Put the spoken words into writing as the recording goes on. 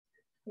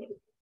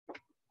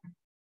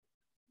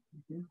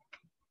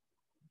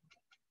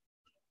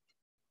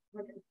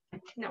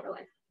Now we're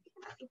live.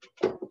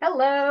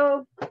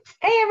 Hello.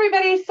 Hey,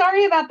 everybody.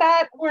 Sorry about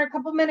that. We're a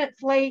couple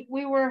minutes late.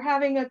 We were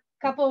having a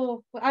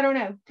couple, I don't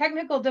know,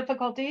 technical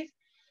difficulties.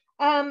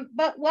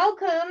 But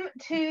welcome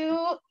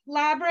to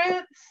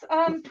Labyrinth's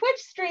Twitch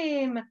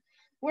stream.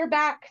 We're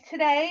back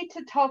today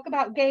to talk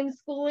about game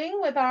schooling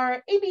with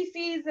our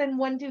ABCs and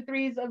 1, 2,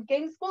 3s of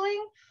game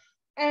schooling.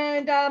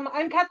 And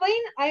I'm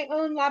Kathleen. I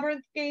own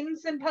Labyrinth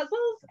Games and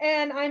Puzzles,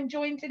 and I'm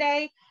joined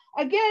today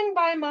again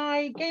by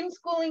my game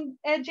schooling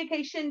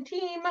education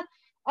team,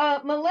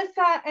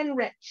 Melissa and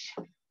Rich.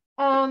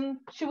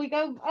 Should we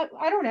go?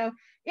 I don't know.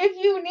 If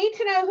you need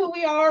to know who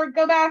we are,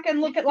 go back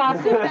and look at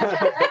last week.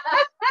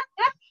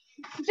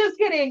 Just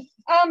kidding.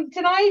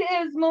 Tonight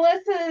is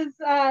Melissa's,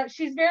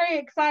 she's very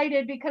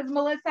excited because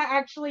Melissa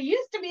actually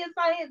used to be a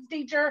science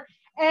teacher,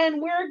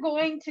 and we're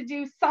going to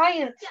do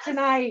science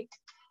tonight.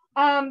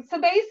 So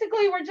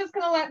basically we're just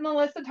going to let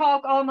Melissa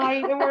talk all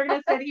night, and we're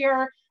going to sit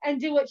here and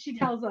do what she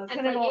tells us,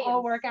 and it'll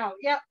all work out.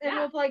 Yep, and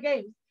we'll play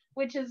games,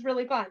 which is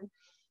really fun.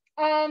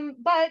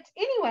 But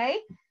anyway,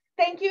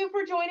 thank you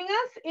for joining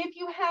us. If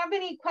you have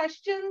any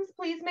questions,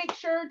 please make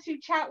sure to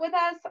chat with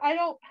us. I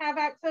don't have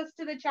access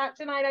to the chat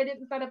tonight. I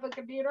didn't set up a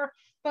computer,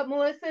 but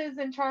Melissa is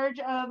in charge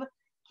of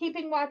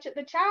keeping watch at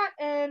the chat,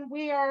 and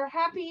we are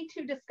happy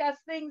to discuss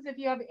things if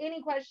you have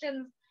any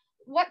questions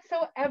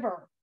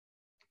whatsoever.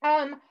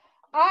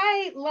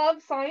 I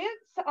love science.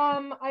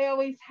 I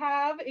always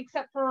have,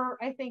 except for,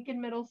 I think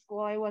in middle school,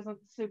 I wasn't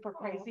super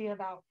crazy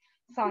about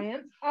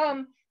science.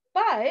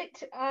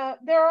 But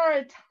there are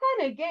a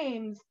ton of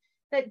games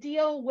that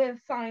deal with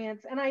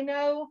science. And I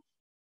know,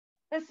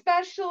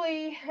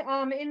 especially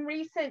in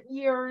recent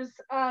years,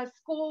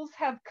 schools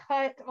have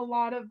cut a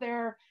lot of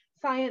their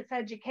science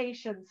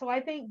education. So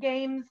I think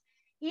games,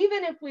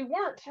 even if we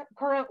weren't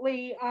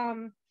currently,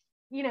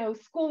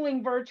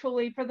 schooling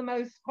virtually for the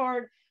most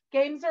part,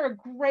 games are a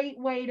great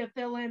way to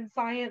fill in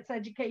science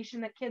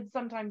education that kids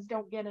sometimes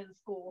don't get in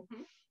school.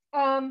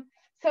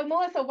 So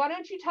Melissa, why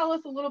don't you tell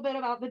us a little bit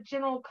about the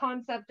general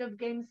concept of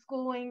game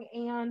schooling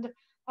and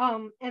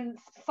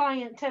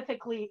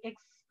scientifically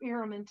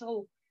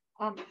experimental,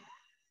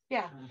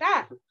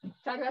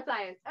 Talk about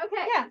science.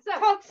 Okay. Yeah, so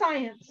talk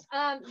science.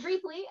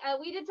 Briefly,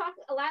 we did talk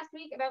last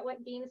week about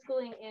what game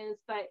schooling is,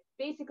 but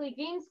basically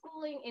game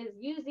schooling is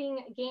using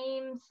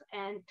games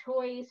and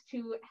toys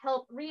to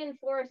help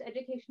reinforce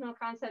educational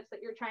concepts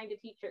that you're trying to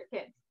teach your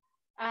kids.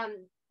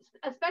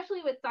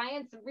 Especially with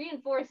science,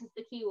 reinforce is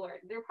the key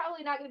word. They're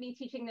probably not going to be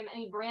teaching them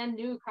any brand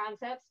new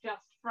concepts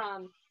just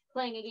from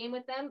playing a game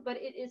with them, but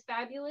it is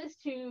fabulous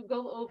to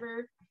go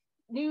over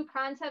new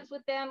concepts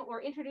with them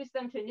or introduce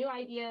them to new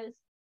ideas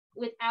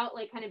without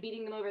like kind of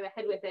beating them over the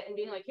head with it and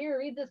being like, here,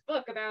 read this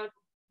book about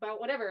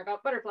whatever,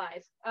 about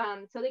butterflies.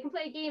 So they can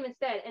play a game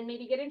instead and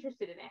maybe get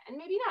interested in it, and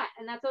maybe not,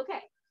 and that's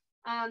okay.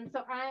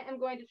 So I am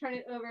going to turn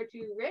it over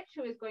to Rich,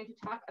 who is going to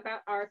talk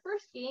about our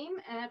first game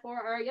for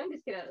our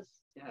youngest kiddos.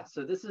 Yeah,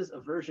 so this is a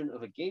version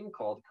of a game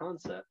called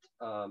Concept.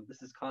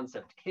 This is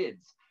Concept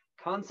Kids.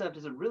 Concept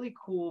is a really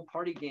cool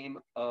party game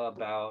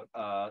about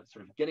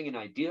sort of getting an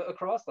idea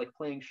across, like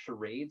playing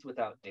charades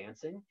without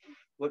dancing.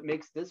 What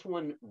makes this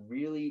one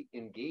really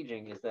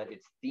engaging is that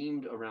it's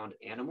themed around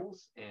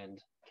animals,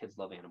 and kids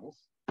love animals.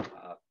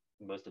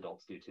 Most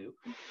adults do too.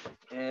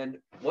 And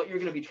what you're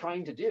going to be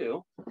trying to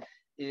do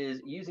is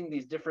using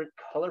these different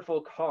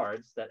colorful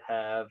cards that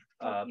have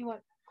You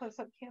want close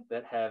up camp?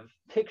 that have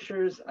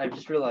pictures. I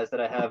just realized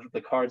that I have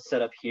the cards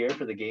set up here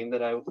for the game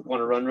that I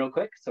want to run real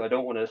quick, so I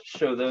don't want to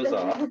show those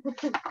off.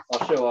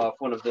 I'll show off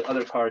one of the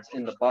other cards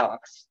in the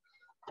box.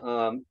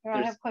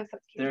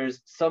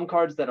 There's some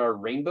cards that are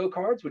rainbow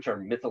cards, which are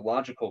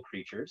mythological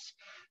creatures.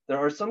 There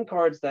are some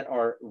cards that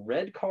are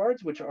red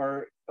cards, which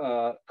are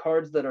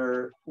cards that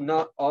are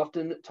not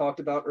often talked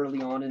about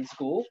early on in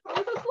school.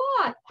 Oh, it's a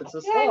sloth. It's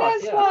a Yeah,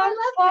 sloth. Yeah.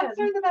 Sloths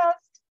are the best.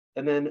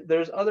 And then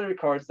there's other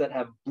cards that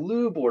have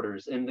blue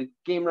borders, and the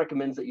game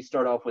recommends that you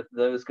start off with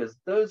those because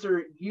those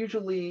are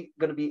usually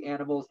going to be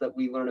animals that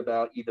we learn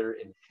about either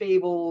in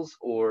fables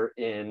or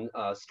in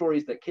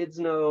stories that kids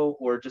know,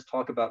 or just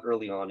talk about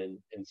early on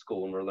in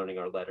school when we're learning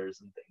our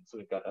letters and things. So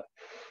we've got an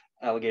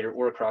alligator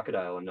or a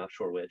crocodile, I'm not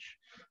sure which,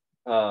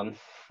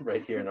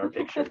 right here in our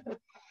picture.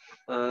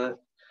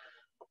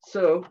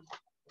 So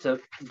to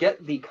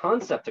get the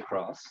concept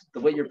across, the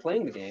way you're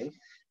playing the game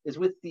is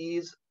with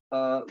these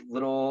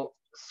little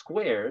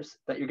squares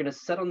that you're going to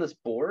set on this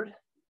board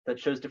that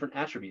shows different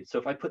attributes. So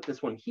if I put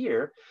this one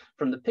here,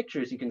 from the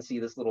pictures you can see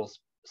this little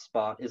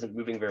spot isn't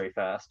moving very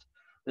fast.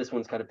 This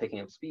one's kind of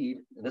picking up speed,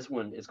 and this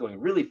one is going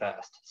really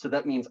fast. So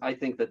that means I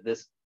think that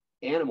this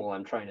animal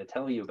I'm trying to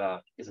tell you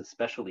about is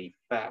especially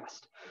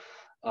fast.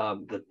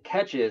 The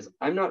catch is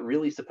I'm not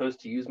really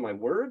supposed to use my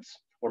words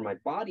or my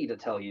body to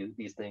tell you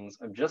these things.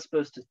 I'm just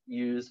supposed to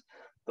use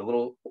the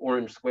little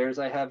orange squares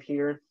I have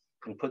here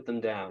and put them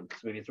down. So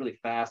maybe it's really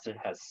fast and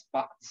it has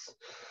spots.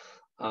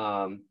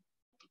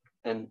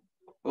 And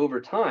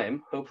over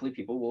time, hopefully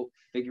people will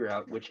figure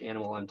out which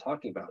animal I'm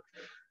talking about.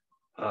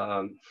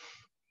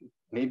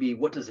 maybe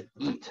what does it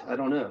eat? I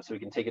don't know. So we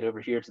can take it over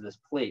here to this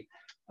plate.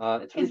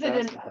 It's really Is it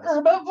an fast.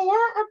 herbivore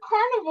or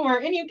carnivore?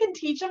 And you can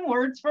teach them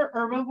words for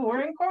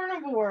herbivore and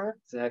carnivore.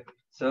 Exactly.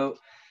 So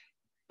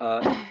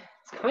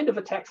it's kind of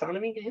a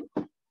taxonomy game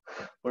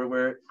where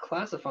we're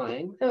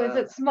classifying. So is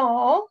it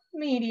small,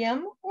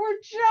 medium, or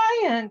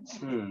giant?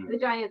 The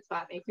giant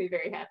spot makes me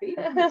very happy.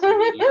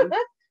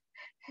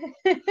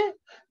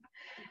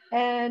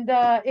 And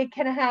it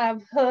can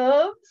have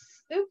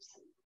hooves. Oops.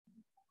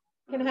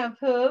 It can have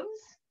hooves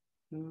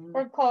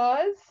or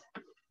claws.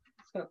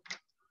 It's got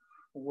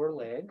 4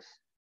 legs.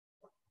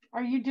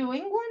 Are you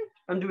doing one?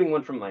 I'm doing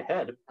one from my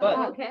head,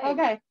 but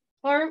Okay.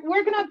 Or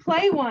we're gonna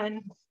play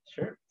one.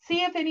 sure.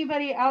 See if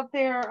anybody out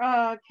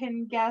there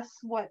can guess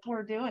what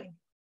we're doing.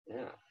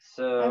 Yeah.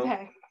 So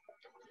Okay.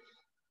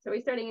 So are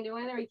we starting a new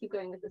one, or we keep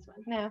going with this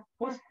one? No.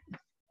 What?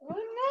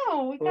 Oh,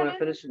 no. We when I gotta,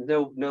 finish,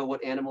 know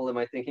what animal am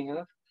I thinking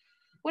of?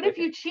 what if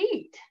you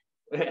cheat?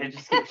 I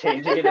just keep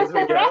changing it as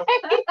we go.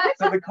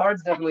 So the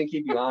cards definitely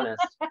keep you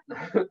honest.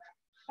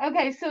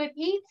 Okay, so it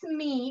eats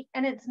meat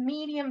and it's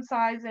medium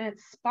sized and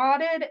it's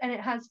spotted and it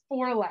has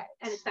 4 legs.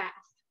 And it's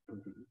fast.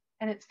 Mhm.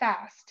 And it's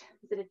fast.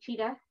 Is it a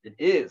cheetah? It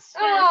is.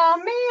 Oh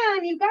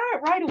man, you got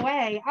it right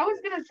away. I was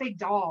gonna say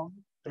dog.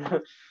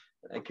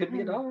 It could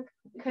be a dog.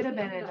 Could have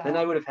been a dog. Then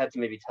I would have had to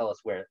maybe tell us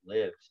where it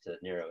lived to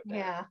narrow it down.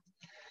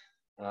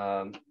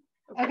 Yeah. Um,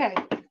 Okay.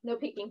 No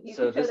peeking. You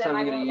so can show this them, time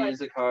I'm I going won't to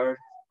use a card.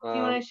 Do you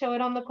want to show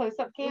it on the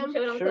close-up You cam? can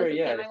show it on the Sure, close-up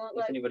yeah. cam, I won't If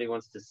look. anybody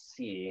wants to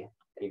see,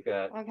 you've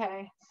got.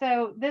 Okay.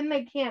 So then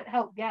they can't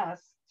help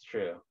guess. It's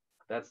true.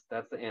 That's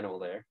the animal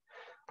there.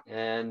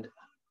 And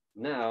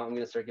now I'm going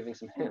to start giving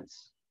some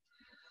hints.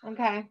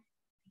 Okay.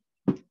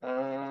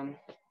 Um,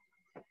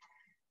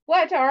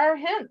 What are our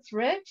hints,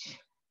 Rich?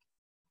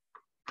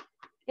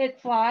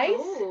 It flies.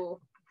 Oh.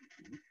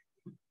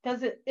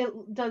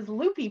 It does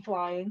loopy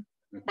flying.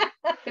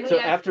 Can so we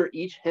ask- after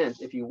each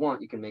hint, if you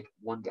want, you can make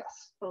one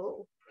guess.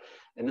 Oh.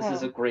 And this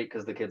is a great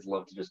because the kids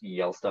love to just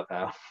yell stuff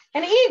out.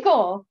 An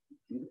eagle.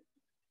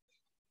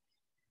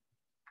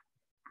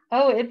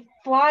 Oh, it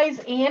flies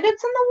and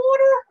it's in the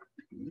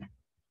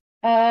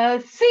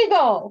water?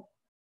 Seagull.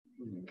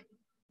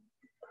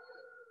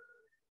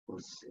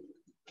 Let's see.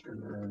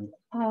 And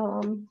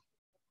then,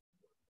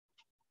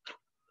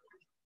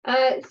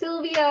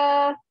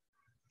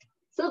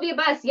 Sylvia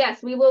Bus,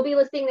 yes, we will be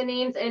listing the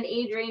names and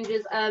age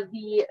ranges of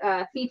the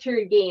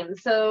featured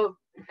games. So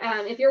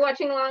if you're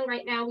watching along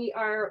right now, we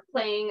are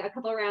playing a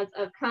couple rounds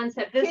of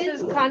Concept This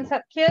Kids. is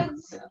Concept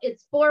Kids.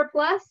 It's 4+,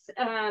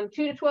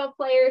 2 to 12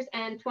 players,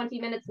 and 20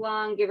 minutes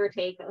long, give or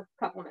take a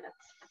couple minutes.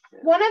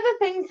 One of the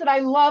things that I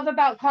love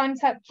about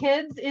Concept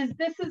Kids is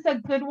this is a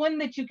good one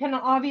that you can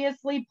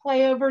obviously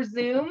play over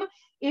Zoom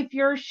if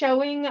you're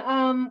showing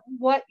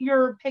what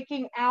you're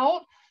picking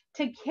out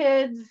to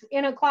kids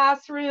in a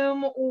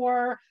classroom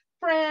or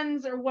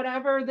friends or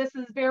whatever. This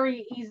is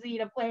very easy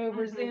to play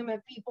over Zoom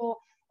if people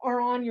are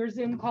on your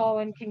Zoom call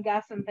and can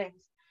guess and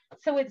things.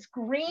 So it's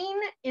green,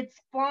 it's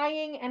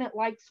flying, and it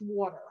likes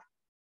water.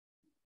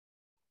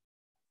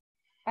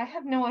 I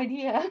have no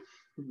idea.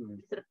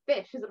 Is it a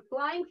fish? Is it a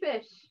flying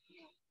fish?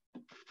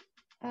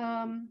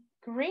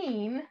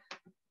 Green,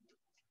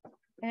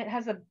 and it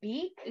has a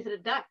beak. Is it a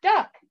duck?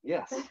 Duck.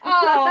 yes.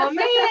 Oh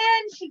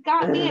man, she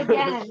got me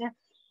again.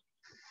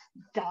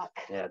 Duck.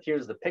 Yeah,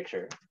 here's the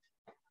picture.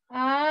 What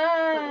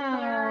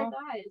color are Oh. its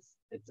eyes?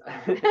 It's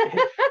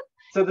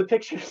so the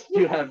pictures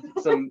do have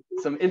some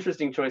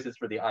interesting choices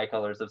for the eye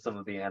colors of some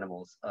of the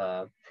animals.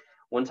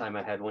 One time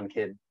I had one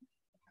kid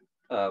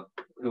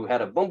who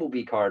had a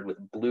bumblebee card with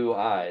blue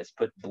eyes,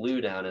 put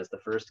blue down as the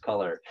first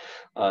color.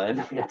 And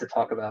then we had to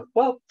talk about,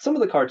 well, some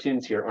of the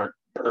cartoons here aren't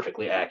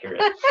perfectly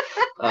accurate.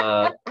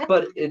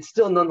 But it's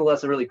still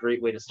nonetheless a really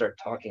great way to start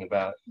talking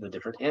about the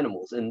different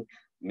animals and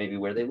maybe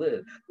where they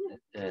live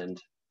and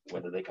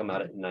whether they come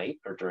out at night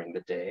or during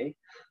the day,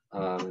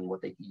 and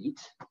what they eat.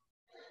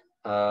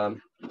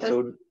 And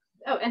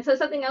so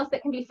something else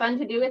that can be fun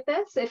to do with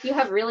this, if you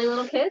have really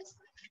little kids,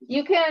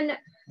 you can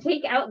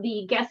take out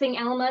the guessing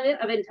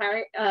element of it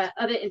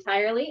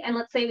entirely. And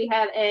let's say we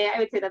have I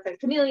would say that's a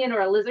chameleon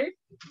or a lizard.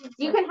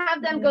 You can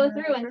have them go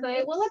through and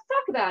say, well, let's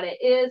talk about it.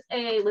 Is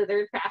a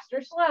lizard fast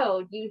or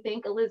slow? Do you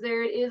think a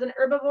lizard is an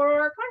herbivore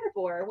or a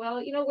carnivore?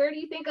 Well, where do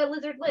you think a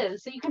lizard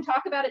lives? So you can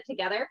talk about it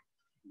together.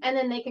 And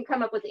then they can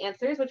come up with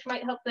answers, which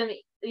might help them,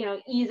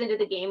 ease into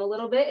the game a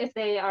little bit if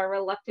they are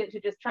reluctant to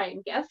just try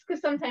and guess,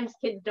 because sometimes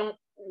kids don't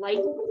like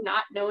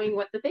not knowing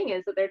what the thing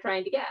is that they're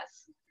trying to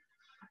guess.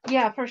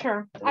 Yeah, for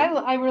sure.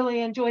 I really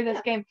enjoy this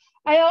game.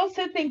 I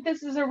also think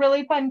this is a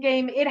really fun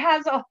game. It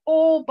has a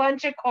whole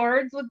bunch of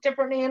cards with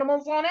different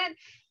animals on it.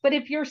 But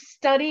if you're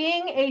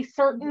studying a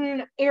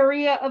certain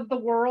area of the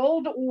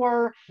world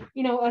or,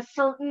 a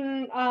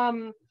certain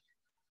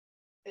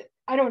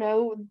I don't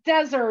know,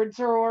 deserts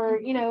or,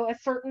 a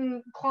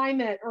certain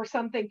climate or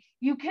something,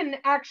 you can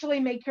actually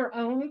make your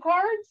own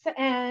cards.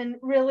 And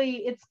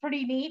really, it's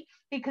pretty neat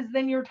because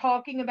then you're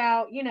talking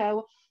about,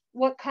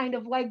 what kind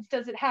of legs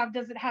does it have?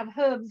 Does it have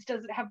hooves?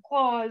 Does it have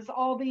claws?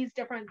 All these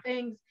different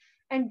things,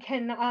 and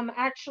can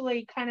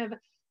actually kind of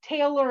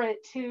tailor it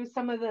to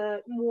some of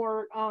the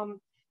more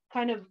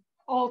kind of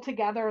all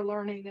together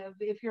learning of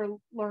if you're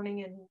learning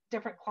in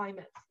different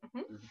climates.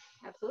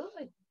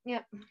 Absolutely.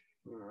 Yep.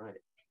 All right.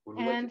 Would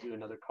we like to do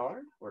another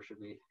card, or should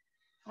we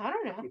I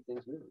don't know. keep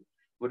things moving?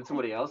 Would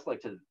somebody else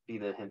like to be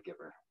the hint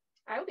giver?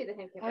 I will be the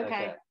hint giver.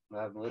 Okay.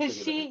 We'll have Melissa Because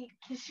give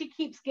the she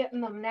keeps getting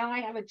them. Now I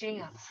have a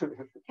chance. hint.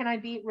 Can I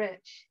beat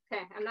Rich?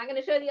 Okay, I'm not going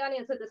to show the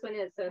audience what this one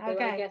is, so if they want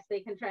Okay. to guess, they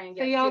can try and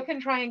So guess. y'all too. can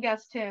try and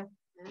guess too.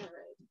 All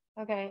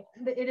right. Okay.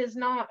 It is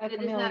not a It is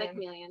chameleon not a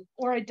chameleon.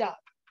 or a duck.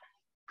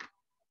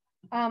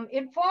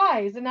 It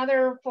flies,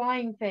 another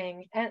flying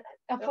thing. And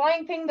a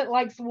flying thing that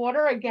likes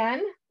water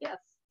again. Yes.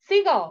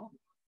 Seagull.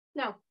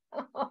 No.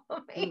 Oh,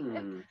 man.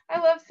 Hmm. I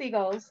love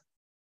seagulls.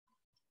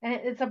 And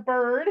it's a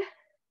bird,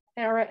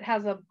 or it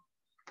has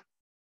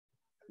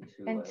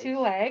two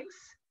legs.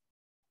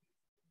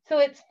 So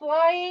it's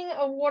flying,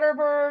 a water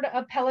bird,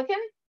 a pelican.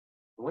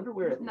 I wonder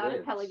where it Not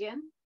lives. a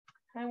pelican.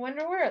 I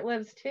wonder where it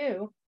lives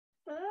too.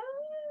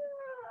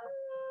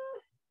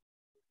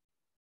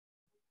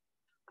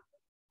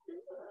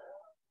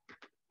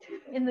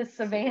 In the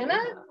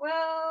savannah?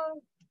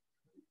 Well,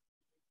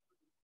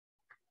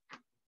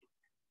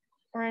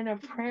 Or in a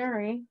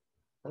prairie?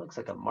 That looks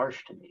like a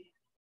marsh to me.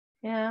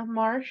 Yeah,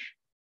 marsh.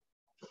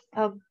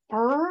 A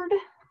bird?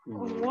 A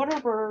Hmm. water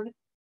bird.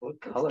 What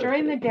It's color?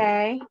 during the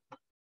day.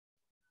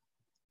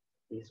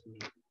 Is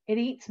it? It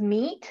eats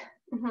meat.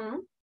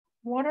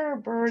 Water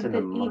bird It's in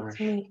the that eats marsh.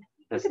 meat.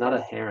 It's not a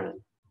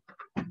heron.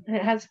 And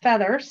it has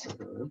feathers.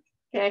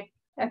 okay.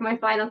 That's my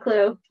final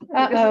clue. This is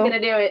Uh-oh. going to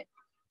do it.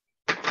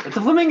 It's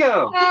a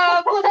flamingo.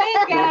 Oh,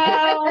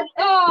 flamingo!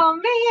 Oh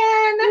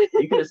man!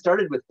 You could have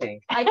started with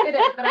pink. I could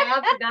have, but I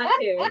opted not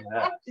to.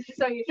 Yeah. Just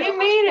so you You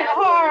made it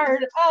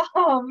hard.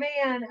 Oh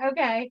man.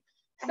 Okay.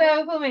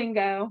 So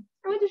flamingo.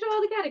 I went to show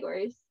all the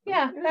categories.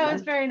 Yeah, that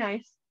was very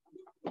nice.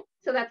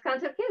 So that's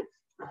Concept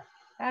Kids.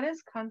 That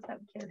is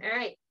Concept Kids. All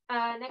right.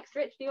 Next,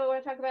 Rich, do you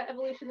want to talk about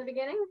evolution in the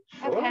beginning?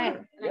 Okay.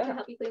 And I can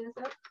help you clean this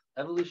up.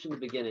 Evolution in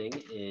the Beginning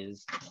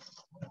is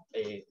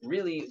a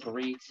really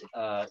great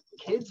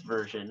kids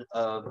version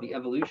of the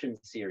Evolution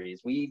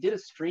series. We did a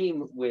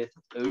stream with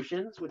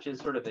Oceans, which is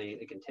sort of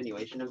a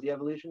continuation of the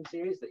Evolution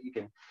series that you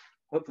can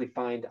hopefully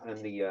find on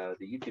the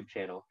YouTube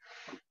channel.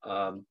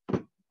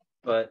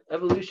 But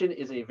Evolution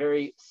is a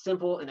very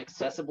simple and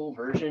accessible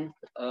version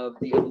of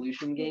the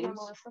Evolution games.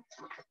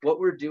 What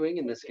we're doing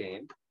in this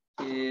game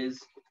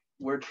is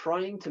we're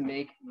trying to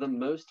make the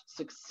most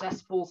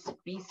successful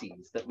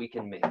species that we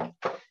can make.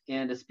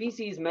 And a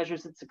species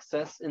measures its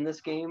success in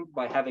this game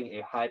by having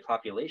a high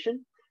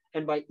population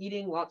and by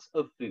eating lots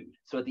of food.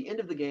 So at the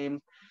end of the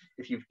game,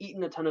 if you've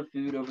eaten a ton of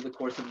food over the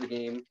course of the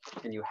game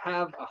and you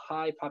have a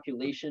high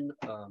population,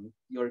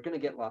 you're going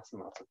to get lots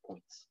and lots of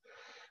points.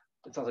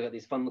 It's also got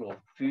these fun little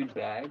food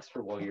bags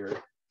for while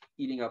you're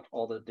eating up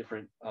all the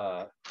different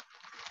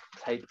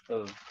type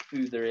of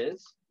food there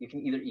is. You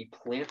can either eat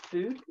plant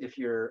food if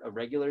you're a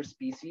regular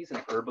species, an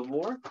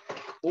herbivore,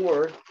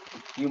 or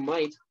you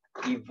might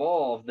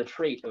evolve the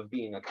trait of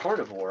being a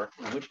carnivore,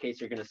 in which case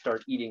you're going to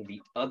start eating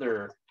the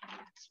other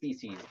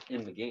species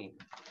in the game.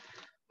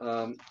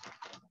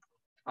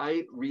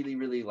 I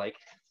really like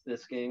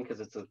this game because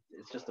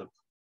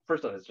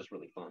first off, it's just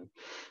really fun.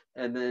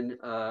 And then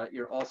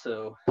you're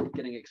also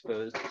getting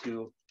exposed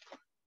to,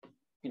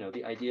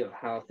 the idea of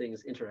how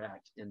things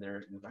interact in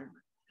their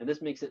environment. And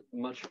this makes it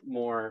much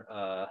more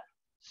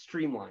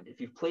streamlined. If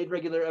you've played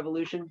regular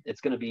Evolution,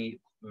 it's going to be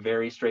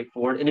very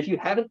straightforward. And if you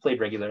haven't played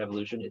regular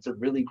Evolution, it's a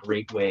really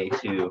great way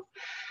to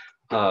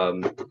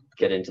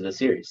get into the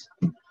series.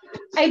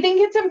 I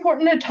think it's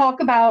important to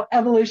talk about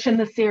Evolution,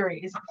 the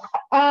series.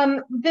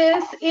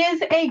 This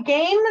is a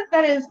game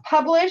that is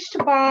published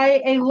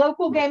by a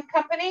local game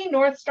company,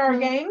 North Star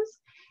Games.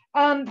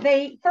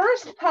 They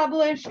first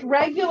published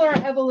regular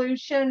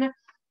Evolution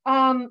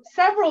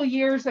several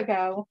years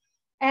ago,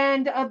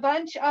 and a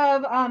bunch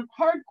of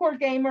hardcore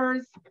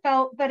gamers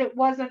felt that it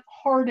wasn't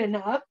hard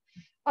enough.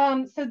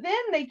 So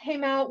then they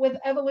came out with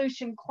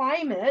Evolution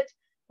Climate,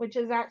 which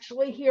is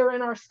actually here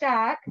in our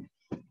stack,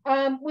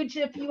 which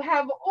if you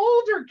have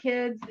older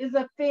kids is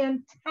a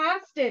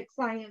fantastic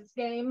science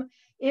game.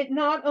 It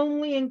not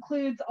only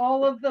includes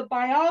all of the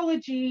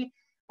biology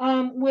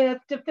with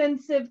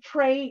defensive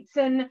traits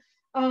and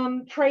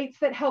traits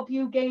that help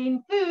you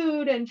gain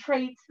food and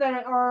traits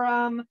that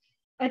are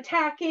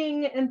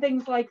attacking and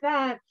things like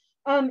that.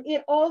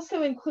 It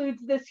also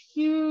includes this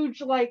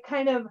huge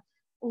kind of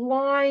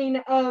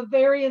line of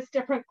various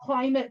different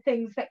climate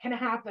things that can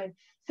happen.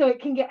 So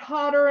it can get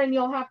hotter and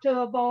you'll have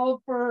to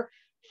evolve for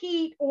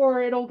heat,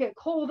 or it'll get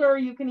colder.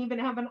 You can even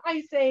have an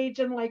ice age,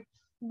 and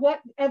what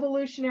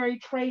evolutionary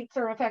traits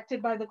are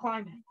affected by the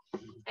climate.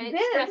 And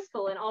it's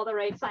stressful in all the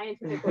right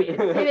scientific ways.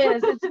 It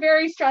is. It's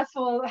very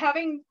stressful.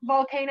 Having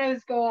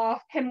volcanoes go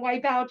off can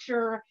wipe out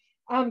your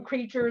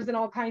creatures and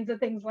all kinds of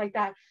things like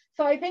that.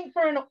 So I think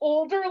for an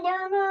older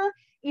learner,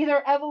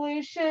 either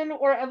Evolution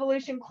or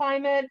Evolution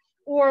Climate,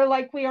 or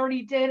like we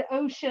already did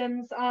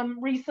Oceans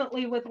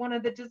recently with one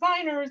of the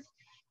designers,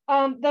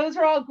 Those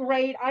are all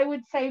great. I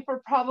would say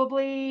for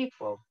probably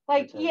 12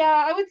 like, to 10.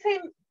 yeah, I would say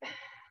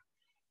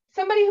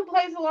somebody who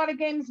plays a lot of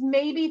games,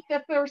 maybe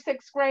 5th or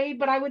 6th grade,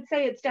 but I would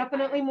say it's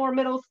definitely more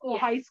middle school,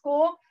 high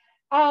school.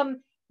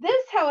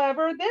 This,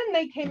 however, then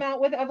they came out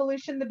with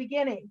Evolution the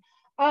Beginning.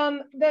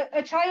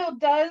 A child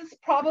does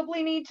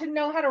probably need to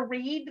know how to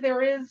read.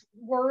 There is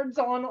words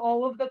on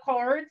all of the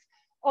cards,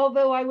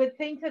 although I would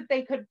think that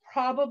they could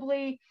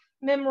probably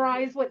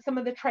memorize what some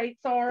of the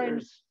traits are.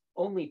 There's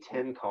only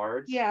 10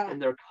 cards, Yeah.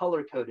 and they're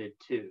color coded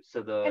too.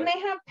 So and they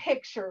have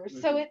pictures.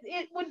 So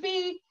it would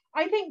be,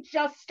 I think,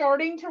 just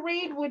starting to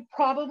read would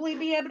probably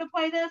be able to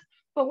play this,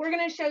 but we're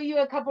going to show you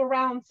a couple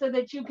rounds so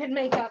that you can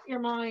make up your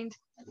mind.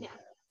 Yeah.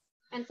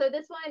 And so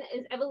this one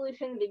is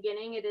Evolution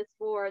Beginning. It is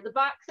for, the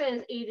box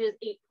says ages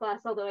 8+,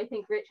 although I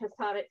think Rich has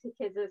taught it to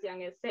kids as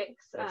young as 6.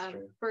 That's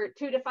true. For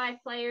 2 to 5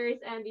 players.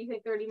 And do you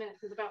think 30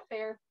 minutes is about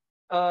fair?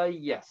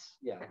 Yes.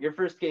 Yeah. Your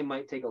first game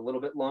might take a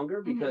little bit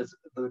longer because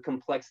the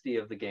complexity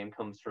of the game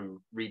comes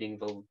from reading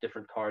the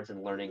different cards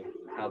and learning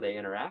how they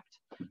interact.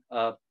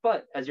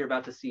 But as you're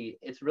about to see,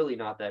 it's really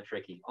not that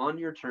tricky. On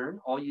your turn,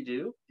 all you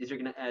do is you're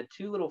going to add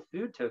 2 little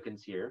food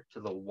tokens here to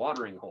the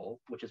watering hole,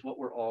 which is what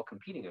we're all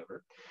competing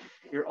over.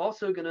 You're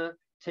also going to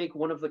take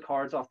one of the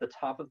cards off the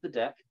top of the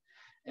deck,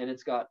 and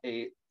it's got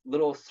a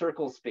little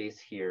circle space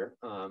here.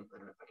 I don't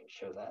know if I can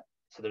show that.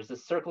 So there's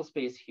this circle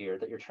space here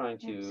that you're trying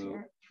to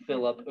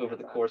fill up over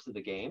the course of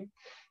the game.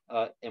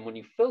 And when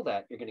you fill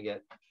that, you're going to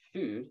get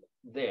food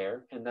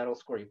there, and that'll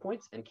score you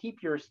points and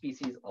keep your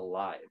species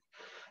alive.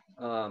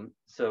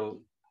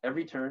 So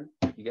every turn,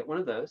 you get one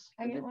of those.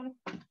 I get one?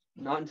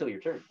 Not until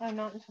your turn. Oh,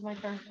 not until my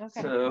turn.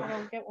 Okay, So, I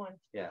don't get one.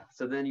 Yeah,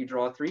 so then you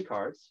draw 3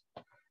 cards.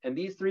 And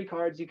these 3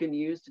 cards you can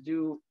use to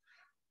do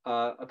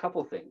a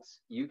couple things.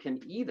 You can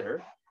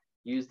either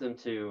use them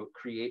to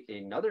create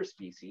another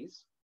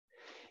species.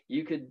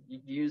 You could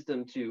use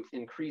them to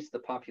increase the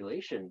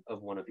population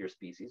of one of your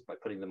species by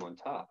putting them on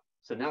top.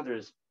 So now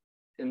there's,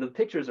 and the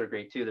pictures are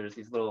great too. There's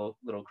these little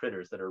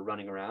critters that are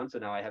running around. So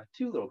now I have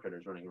 2 little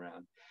critters running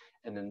around,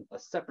 and then a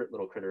separate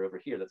little critter over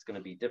here that's going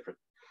to be different.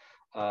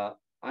 I'm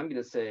going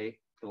to say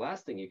the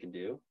last thing you can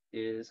do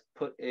is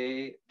put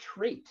a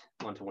trait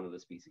onto one of the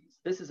species.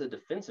 This is a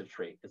defensive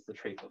trait. It's the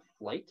trait of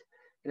flight,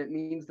 and it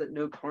means that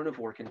no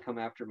carnivore can come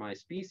after my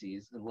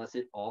species unless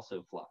it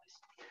also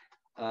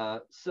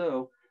flies.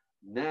 So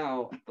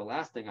now the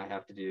last thing I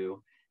have to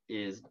do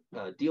is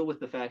deal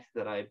with the fact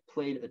that I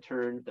played a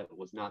turn that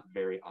was not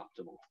very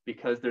optimal,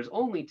 because there's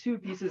only 2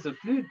 pieces of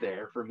food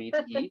there for me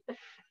to eat,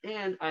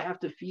 and I have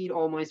to feed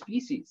all my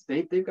species.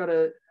 They've got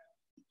to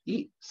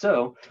eat.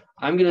 So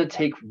I'm going to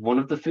take one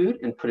of the food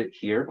and put it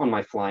here on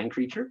my flying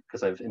creature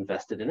because I've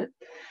invested in it.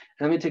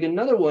 And I'm going to take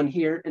another one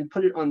here and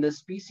put it on this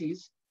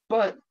species,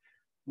 but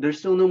there's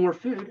still no more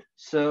food.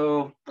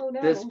 So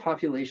this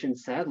population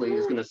sadly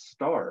is going to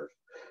starve,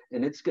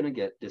 and it's going to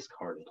get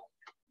discarded.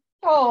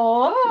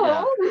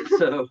 Oh. Yeah.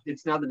 So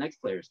it's now the next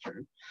player's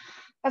turn.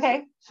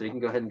 Okay. So you can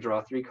go ahead and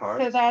draw 3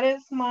 cards. So that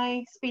is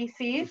my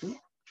species.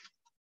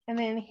 And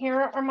then here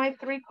are my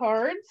 3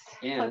 cards.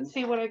 And let's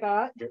see what I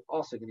got. You're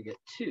also going to get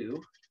 2.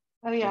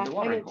 Oh yeah,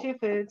 I get 2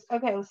 foods.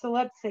 Okay, so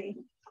let's see.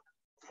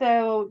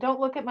 So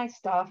don't look at my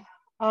stuff.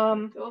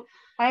 I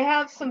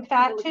have some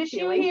fat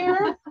tissue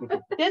here.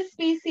 This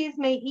species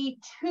may eat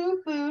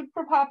 2 food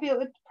per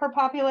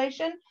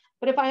population,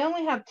 but if I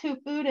only have 2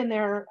 food in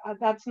there,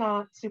 that's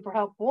not super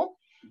helpful.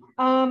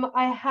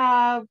 I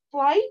have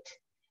flight,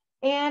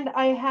 and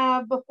I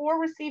have, before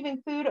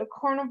receiving food, a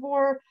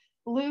carnivore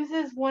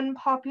loses 1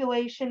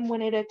 population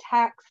when it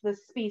attacks the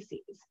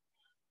species.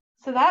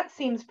 So that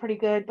seems pretty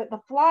good, but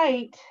the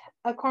flight,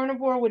 a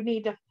carnivore would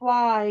need to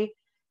fly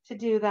to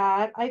do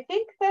that. I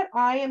think that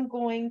I am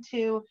going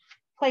to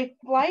play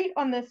flight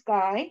on this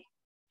guy,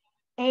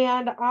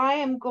 and I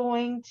am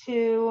going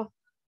to,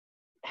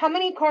 how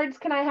many cards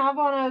can I have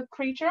on a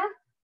creature?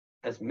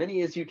 As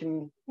many as you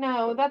can.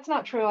 No, that's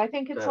not true. I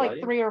think it's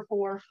like 3 or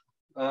 4.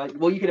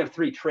 Well, you could have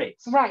 3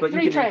 traits, right? But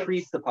 3 you can traits.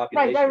 Increase the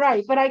population.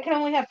 Right. But I can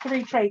only have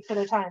 3 traits at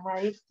a time,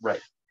 right?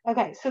 Right.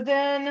 Okay, so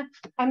then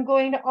I'm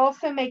going to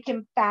also make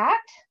him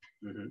fat,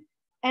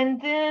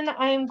 and then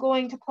I'm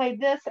going to play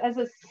this as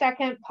a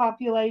second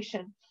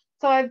population.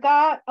 So I've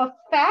got a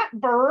fat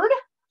bird.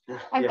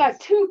 I've got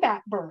 2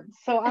 fat birds.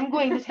 So I'm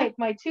going to take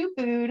my 2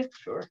 food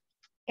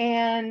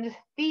and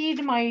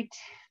feed my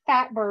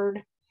fat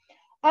bird.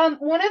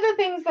 One of the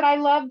things that I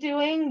love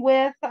doing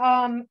with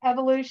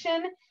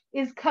evolution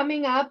is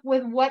coming up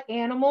with what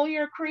animal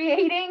you're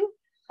creating.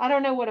 I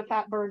don't know what a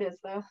fat bird is,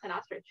 though. An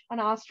ostrich. An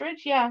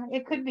ostrich? Yeah,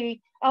 it could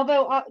be.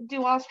 Although,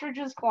 do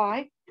ostriches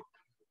fly?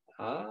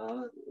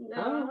 No.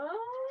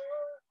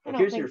 I don't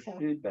Here's think your so.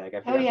 food bag. I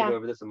forgot to yeah. go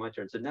over this on my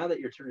turn. So now that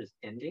your turn is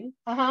ending,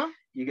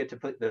 you get to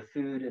put the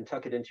food and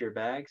tuck it into your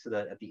bag so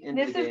that at the end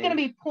of the game. This is going to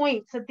be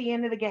points at the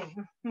end of the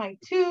game. My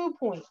 2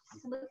 points.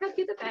 Look how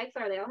cute the bags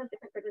are. They all have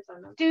different critters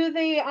on them. Do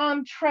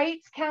the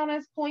traits count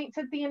as points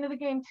at the end of the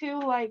game too,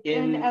 like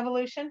in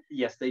evolution?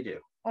 Yes, they do.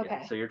 Okay.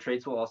 Yeah, so your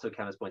traits will also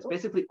count as points.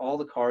 Basically, all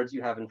the cards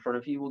you have in front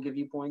of you will give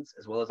you points,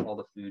 as well as all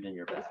the food in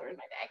your bag. Those were in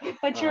my bag.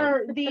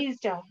 But these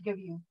don't give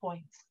you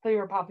points. They're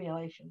your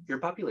populations. Your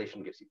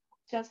population gives you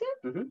Does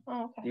it? Mm-hmm.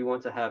 Oh, okay. You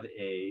want to have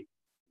a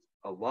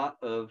lot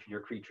of your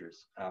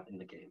creatures out in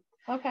the game.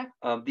 Okay.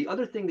 The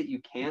other thing that you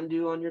can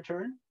do on your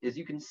turn is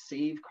you can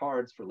save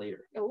cards for later.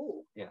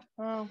 Oh. Yeah.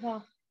 Oh,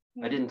 well.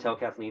 I didn't tell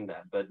Kathleen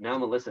that, but now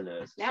Melissa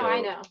knows. Now so I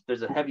know.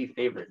 There's a heavy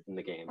favorite in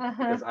the game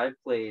because I've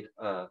played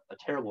a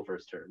terrible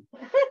first turn,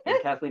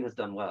 and Kathleen has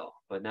done well.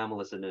 But now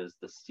Melissa knows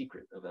the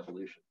secret of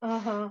evolution.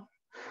 Okay.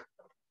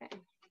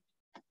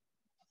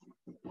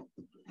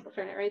 I'll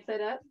turn it right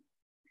side up,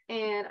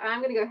 and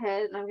I'm gonna go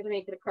ahead and I'm gonna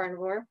make it a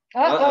carnivore.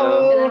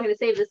 Uh-oh. And then I'm gonna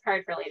save this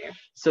card for later.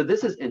 So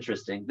this is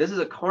interesting. This is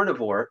a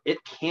carnivore. It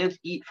can't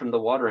eat from the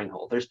watering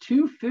hole. There's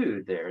 2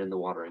 food there in the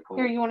watering hole.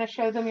 Here, you want to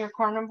show them your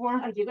carnivore?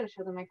 I do gotta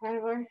show them my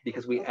carnivore.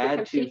 Because we Let's add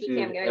become 2 shaky food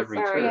cam, guys. every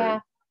Sorry. turn. Yeah.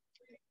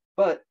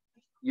 But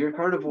your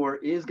carnivore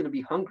is going to be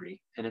hungry,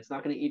 and it's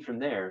not going to eat from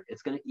there.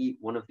 It's going to eat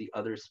one of the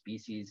other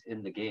species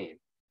in the game.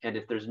 And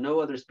if there's no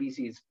other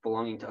species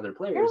belonging to other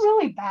players, You're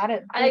really bad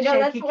at I know,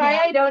 that's shaky why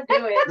cam. I don't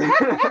do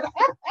it.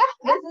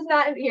 This is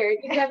not here. You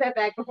can have that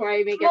back before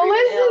I make it.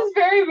 Melissa's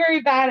very,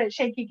 very bad at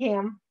shaky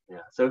cam. yeah.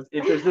 So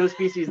if there's no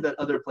species that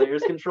other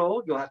players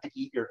control, you'll have to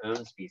eat your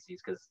own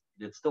species because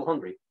it's still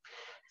hungry.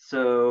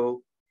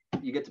 So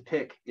you get to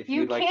pick if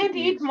You you'd like can't to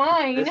eat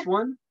mine. this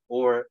one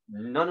or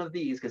none of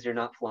these because you're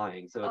not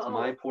flying. So it's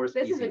my poor this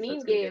species. is a mean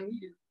that's gonna get game.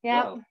 eaten.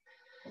 Yeah. Well,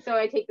 So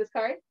I take this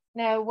card.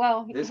 No,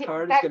 well, This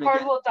card is that gonna card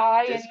get will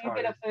die and you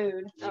get a discarded.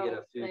 food. you get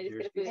a food I to just your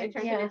get a food. I species.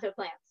 turned Yeah. it into a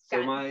plant.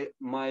 So Got it.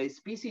 my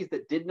species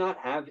that did not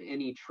have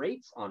any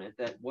traits on it,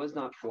 that was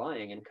not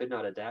flying and could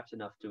not adapt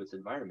enough to its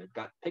environment,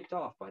 got picked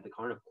off by the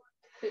carnivore.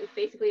 It was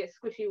basically a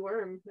squishy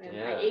worm, and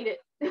Yeah. I ate it.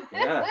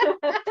 Yeah.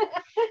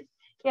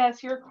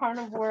 Yes, your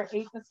carnivore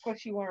ate the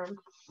squishy worm.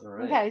 All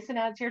right. Okay, so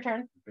now it's your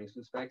turn. Brings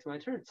us back to my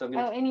turn. So I'm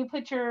Oh, gonna. and you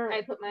put your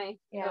I put my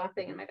Yeah.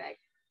 thing in my bag.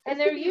 and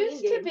This there could be a mean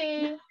used to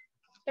game. be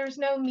there's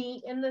no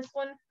meat in this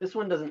one. This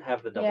one doesn't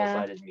have the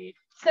double-sided meat.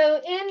 So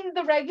in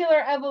the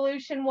regular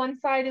evolution, one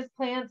side is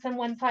plants and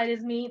one side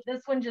is meat.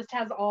 This one just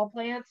has all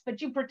plants,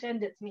 but you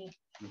pretend it's meat.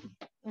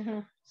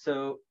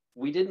 So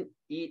we didn't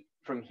eat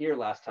from here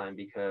last time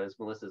because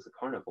Melissa's a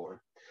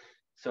carnivore.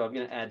 So I'm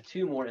gonna add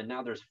 2 more, and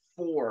now there's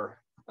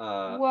 4.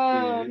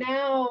 Whoa, food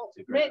now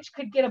to grab. Rich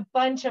could get a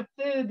bunch of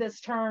food this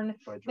turn.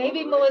 If I draw Maybe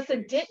the right Melissa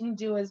traits. didn't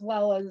do as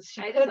well as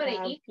she I could just want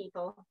have. to eat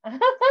people.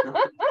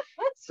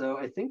 So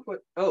I think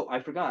I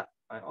forgot.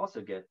 I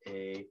also get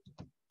a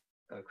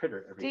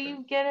critter every Do turn.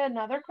 you get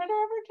another critter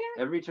every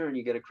turn? Every turn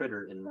you get a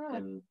critter in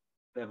Oh.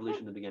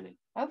 evolution in the beginning.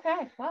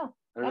 Okay, well,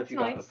 I don't know That's if you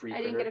got a nice. free I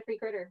critter. didn't get a free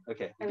critter.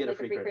 Okay, I you would get a like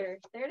free critter.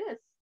 There it is.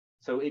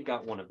 So it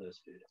got one of those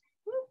food.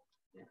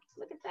 Yeah.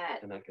 Look at that.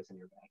 And that goes in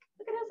your bag.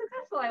 Look at how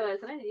successful I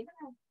was, and I didn't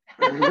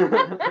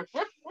even know.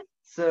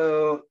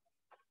 So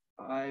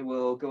I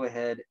will go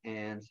ahead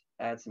and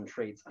add some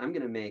traits. I'm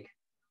going to make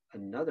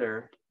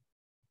another.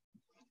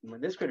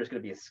 This critter is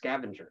going to be a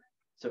scavenger.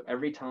 So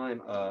every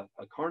time a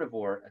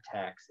carnivore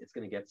attacks, it's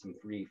going to get some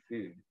free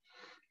food.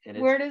 And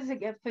it's where does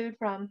it get food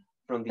from?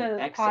 from the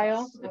the excess.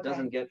 pile? It Okay.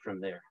 doesn't get from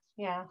there.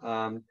 Yeah.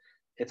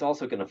 It's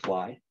also going to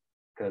fly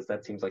because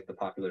that seems like the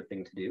popular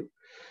thing to do.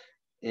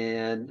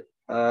 And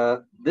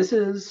this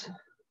is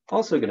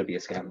also going to be a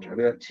scavenger.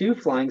 We have 2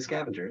 flying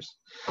scavengers.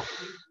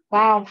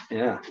 Wow.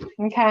 Yeah.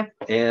 Okay.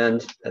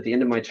 And at the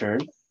end of my turn,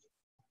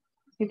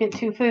 You get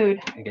 2 food.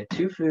 I get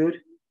 2 food,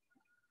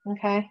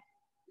 Okay.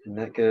 and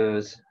that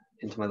goes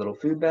into my little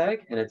food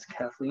bag. And it's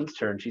Kathleen's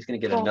turn. She's going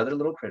to get Cool. another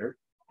little critter.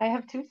 I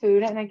have 2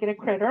 food and I get a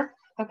critter.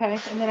 Okay.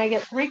 And then I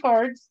get 3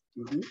 cards.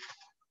 Mhm.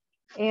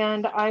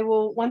 And I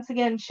will once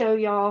again show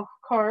y'all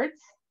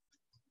cards.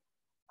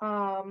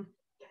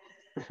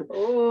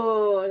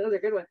 Oh, those are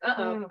good ones.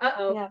 Uh-oh.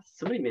 Uh-oh. Yes.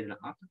 Somebody made an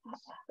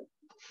octopus.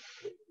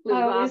 Louis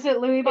Oh, Bob. is it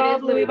Louis It Bob?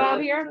 is Louis Louis Bob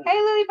Bob. here. Hey,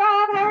 Louis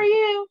Bob, how are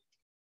you?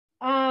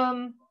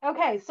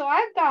 Okay, so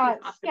I've got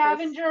Octopus.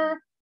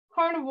 scavenger,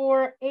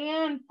 carnivore,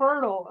 and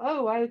fertile.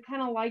 Oh, I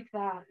kind of like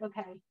that.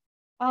 Okay.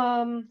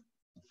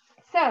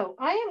 So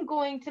I am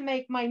going to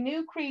make my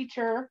new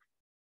creature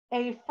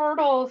a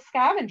fertile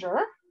scavenger,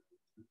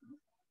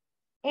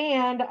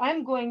 and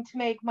I'm going to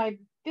make my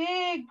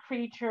big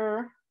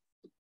creature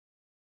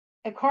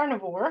a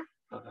carnivore.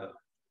 Uh-oh.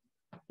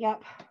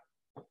 Yep.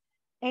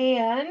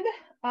 And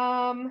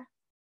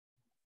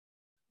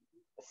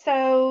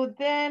so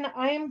then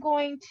I am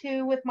going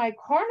to, with my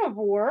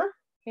carnivore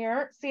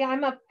here, see,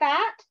 I'm a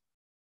fat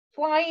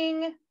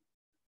flying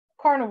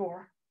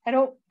carnivore.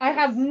 I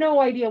have no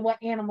idea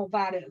what animal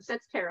that is.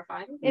 That's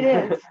terrifying. It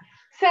is.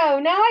 So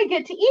now I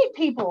get to eat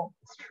people.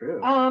 It's true.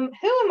 Who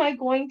am I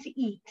going to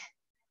eat?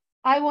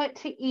 I want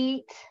to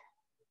eat,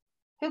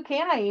 who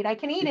can I eat? I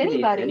can eat You can eat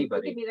anybody. You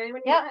anybody. can be there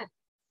when Yep. you want.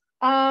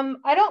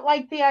 I don't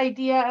like the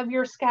idea of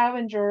your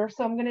scavenger,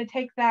 so I'm going to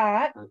take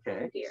that.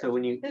 Okay. So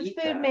when you This eat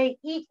food that, may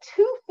eat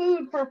 2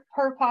 food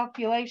per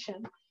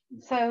population.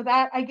 So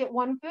that I get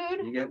 1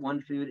 food. you get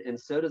 1 food, and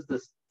so does the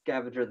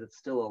scavenger that's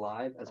still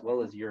alive, as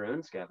well as your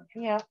own scavenger.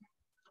 Yeah.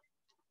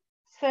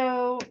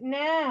 So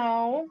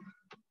now,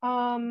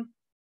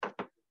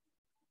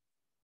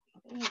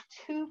 eat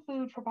 2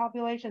 food per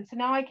population. So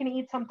now I can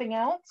eat something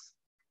else.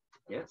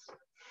 Yes.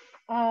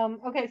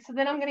 Okay, so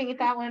then I'm gonna eat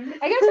that one.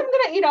 I guess I'm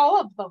gonna eat all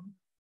of them.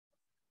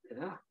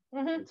 Yeah,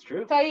 Mm-hmm. it's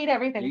true. So I eat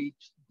everything.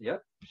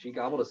 Yep, she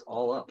gobbled us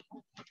all up.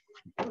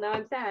 Now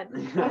I'm sad.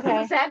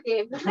 Okay. Sad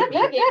game. Mean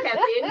game,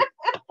 Kathleen.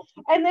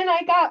 And then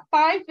I got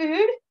 5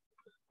 food.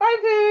 5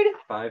 food.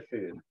 5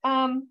 food.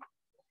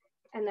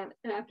 And then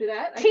after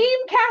that, Team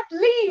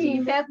Kathleen.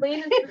 Team Kathleen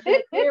is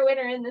the clear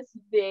winner in this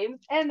game.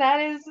 And that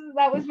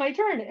was my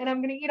turn, and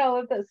I'm gonna eat all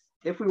of this.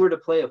 If we were to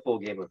play a full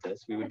game of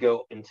this, we would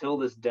go until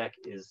this deck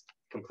is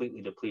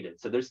completely depleted.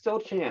 So there's still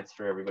a chance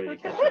for everybody to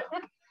catch up.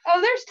 Oh,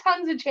 there's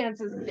tons of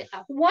chances.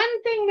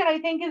 One thing that I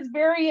think is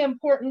very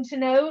important to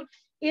note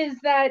is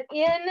that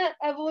in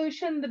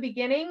Evolution, the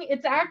beginning,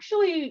 it's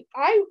actually,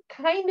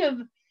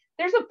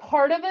 there's a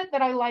part of it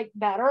that I like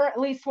better, at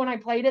least when I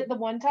played it the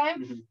one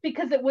time,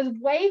 because it was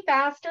way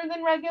faster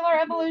than regular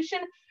Evolution,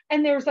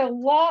 and there's a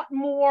lot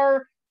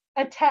more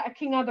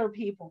attacking other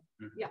people.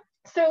 Yeah.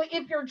 So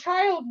if your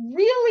child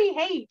really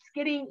hates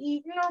getting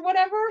eaten or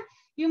whatever,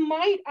 you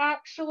might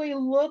actually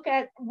look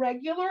at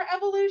regular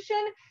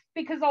Evolution,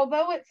 because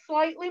although it's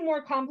slightly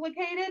more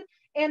complicated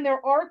and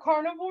there are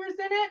carnivores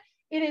in it,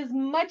 it is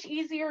much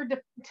easier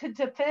to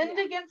defend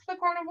against the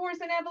carnivores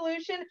in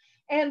Evolution,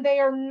 and they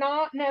are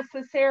not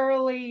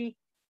necessarily,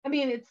 I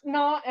mean, it's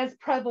not as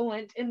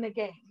prevalent in the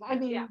game. I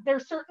mean, there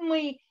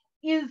certainly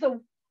is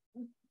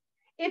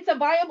it's a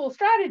viable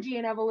strategy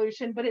in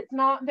Evolution, but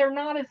they're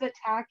not as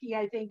attacky,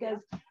 I think, as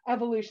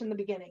Evolution the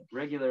beginning.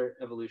 Regular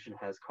Evolution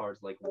has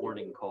cards like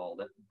Warning Call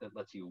that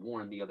lets you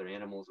warn the other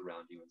animals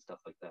around you and stuff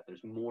like that.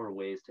 There's more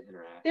ways to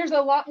interact. There's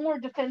a lot more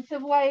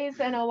defensive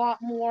ways and a lot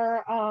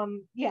more,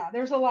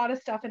 there's a lot of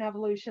stuff in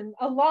Evolution.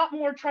 A lot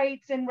more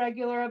traits in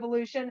regular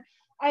Evolution.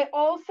 I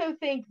also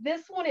think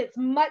this one, it's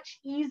much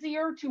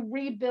easier to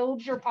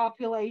rebuild your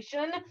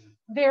population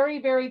very,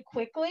 very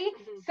quickly.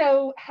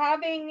 So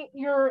having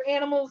your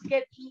animals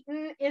get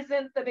eaten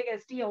isn't the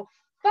biggest deal.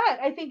 But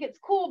I think it's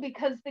cool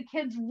because the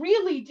kids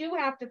really do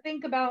have to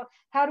think about,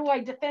 how do I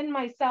defend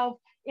myself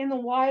in the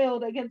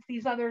wild against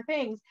these other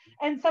things?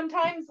 And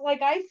sometimes,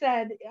 like I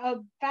said, a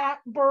fat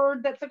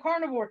bird that's a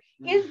carnivore,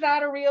 is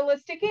that a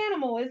realistic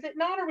animal? Is it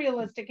not a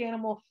realistic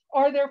animal?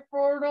 Are there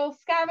fertile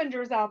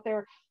scavengers out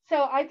there?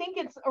 So I think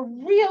it's a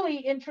really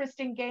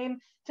interesting game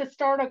to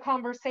start a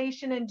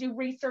conversation and do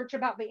research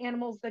about the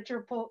animals that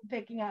you're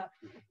picking up.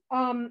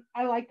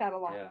 I like that a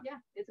lot. Yeah,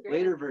 it's a great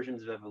Later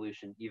versions of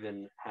Evolution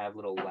even have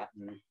little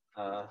Latin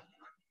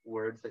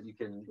words that you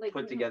can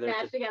put together.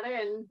 Mash together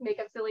and make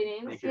up silly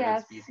names. Make your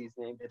own species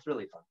name. It's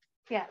really fun.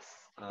 Yes,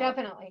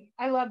 definitely.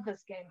 I love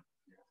this game.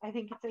 I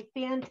think it's a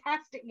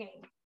fantastic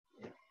game.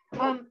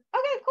 Okay,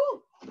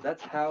 cool. So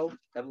that's how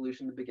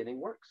Evolution the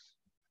beginning works.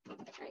 All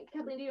right,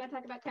 Kathleen, do you want to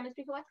talk about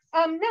Chemistry Flex?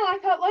 No, I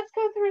thought let's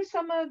go through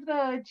some of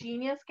the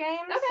Genius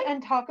games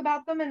and talk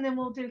about them, and then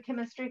we'll do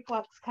Chemistry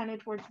Flux kind of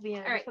towards the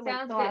end. All right, so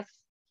sounds the good. last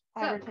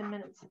 5 or 10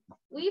 minutes.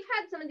 We've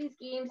had some of these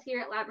games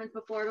here at Labyrinth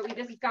before, but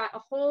we just got a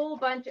whole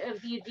bunch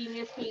of these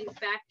Genius games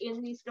back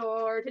in the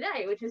store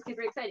today, which is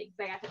super exciting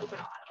because I got to open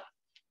a lot of them.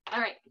 All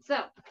right, so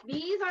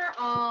these are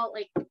all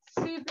like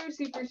super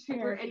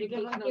educational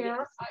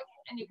games,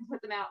 and you can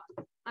put them out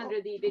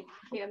under the big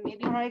cam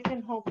maybe. Or I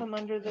can hold them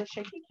under the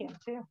shaky cam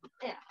too.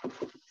 Yeah.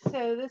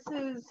 So this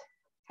is,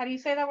 how do you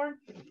say that word?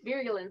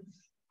 Virulence.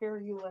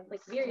 Virulence.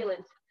 Like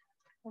virulent.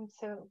 I'm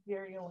so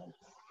virulent.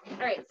 All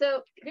right,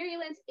 so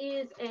Virulence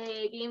is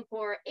a game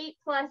for 8+,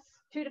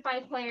 2 to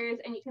 5 players,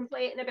 and you can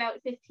play it in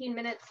about 15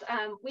 minutes.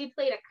 We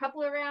played a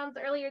couple of rounds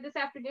earlier this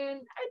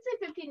afternoon.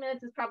 I'd say 15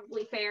 minutes is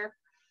probably fair.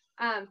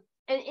 And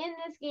in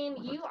this game,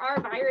 you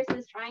are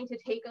viruses trying to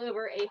take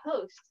over a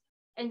host,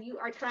 and you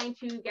are trying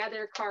to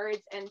gather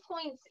cards and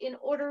points in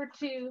order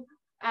to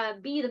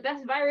be the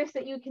best virus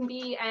that you can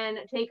be and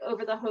take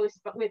over the host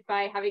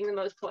by having the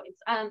most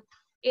points.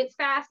 It's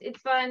fast,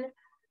 it's fun.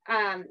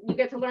 You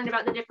get to learn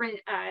about the different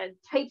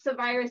types of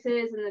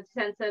viruses in the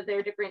sense of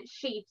their different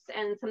shapes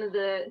and some of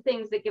the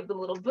things that give them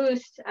a little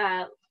boost,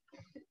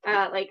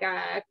 like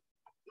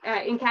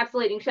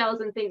encapsulating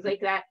shells and things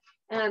like that.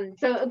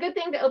 So a good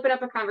thing to open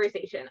up a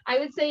conversation. I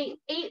would say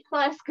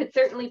 8+ could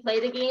certainly play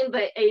the game,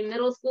 but a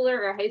middle schooler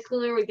or a high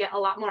schooler would get a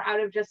lot more out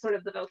of just sort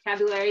of the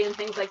vocabulary and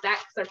things like that,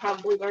 because they're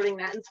probably learning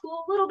that in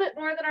school a little bit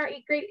more than our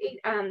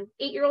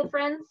 8-year-old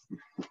friends.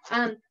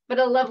 But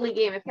a lovely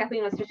game. If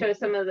Kathleen wants to show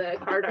some of the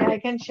card art, I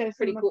can show some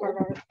pretty cool.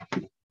 Card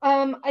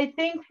art. I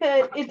think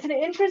that it's an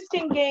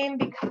interesting game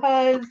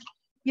because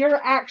you're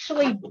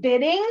actually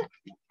bidding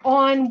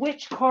on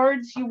which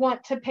cards you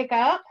want to pick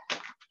up.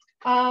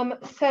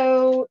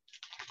 So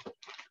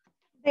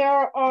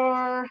there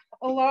are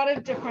a lot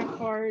of different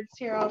cards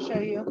here. I'll show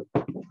you.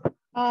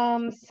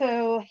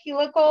 So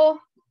helical,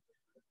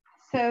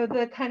 So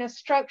the kind of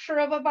structure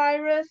of a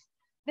virus.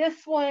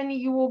 This one,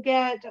 you will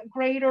get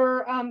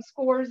greater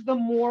scores the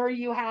more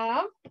you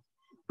have.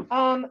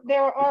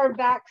 There are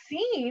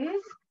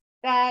vaccines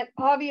that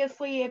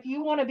obviously, if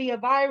you want to be a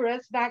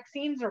virus,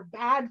 vaccines are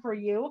bad for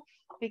you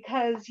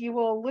because you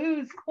will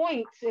lose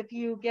points if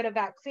you get a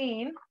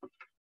vaccine.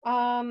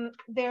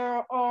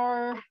 There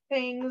are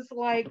things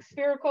like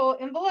spherical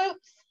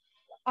envelopes.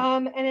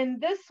 And in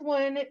this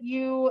one, if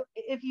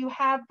you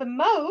have the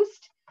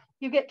most,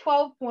 you get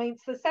 12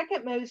 points. The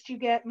second most, you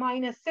get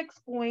 -6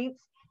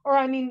 points, or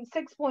I mean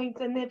 6 points.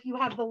 And if you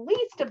have the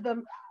least of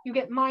them, you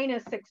get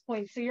 -6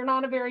 points. So you're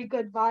not a very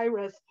good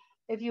virus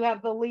if you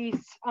have the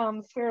least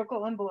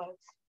spherical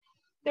envelopes.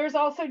 There's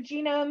also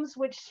genomes,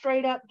 which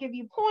straight up give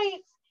you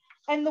points.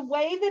 And the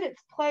way that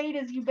it's played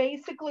is you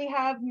basically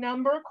have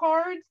number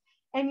cards,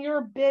 and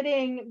you're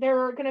bidding. There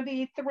are going to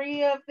be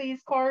 3 of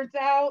these cards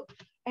out,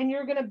 and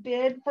you're going to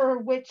bid for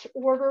which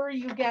order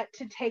you get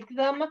to take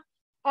them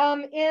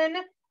in.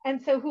 And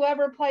so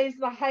whoever plays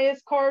the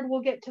highest card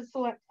will get to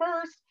select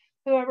first.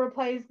 Whoever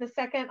plays the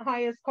second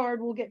highest card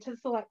will get to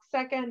select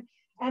second,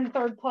 and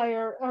third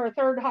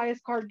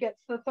highest card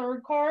gets the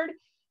third card.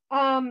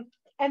 And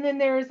then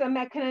there's a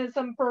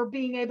mechanism for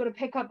being able to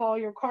pick up all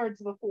your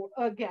cards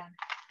again.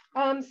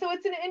 So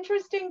it's an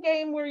interesting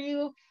game where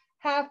you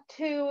have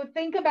to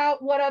think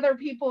about what other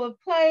people have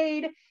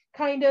played,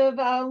 kind of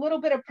a little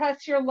bit of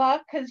press your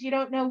luck because you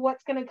don't know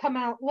what's going to come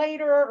out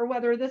later or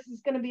whether this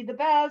is going to be the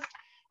best.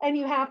 And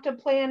you have to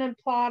plan and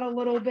plot a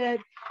little bit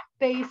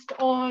based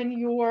on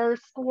your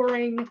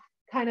scoring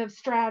kind of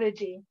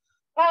strategy.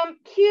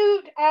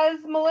 Cute, as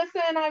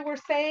Melissa and I were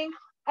saying,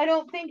 I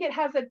don't think it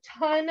has a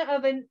ton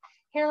of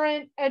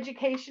inherent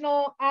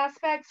educational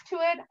aspects to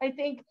it. I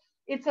think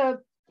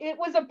it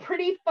was a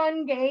pretty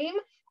fun game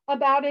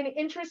about an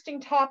interesting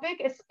topic,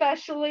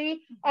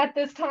 especially at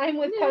this time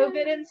with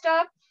COVID and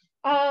stuff.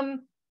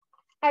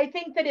 I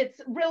think that it's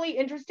really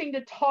interesting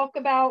to talk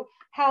about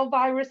how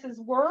viruses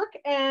work.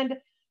 And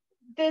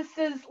this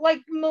is,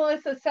 like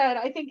Melissa said,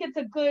 I think it's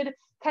a good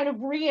kind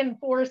of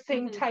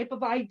reinforcing type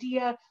of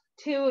idea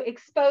to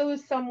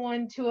expose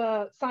someone to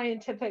a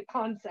scientific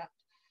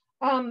concept.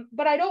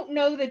 But I don't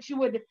know that you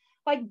would,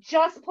 like,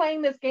 just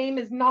playing this game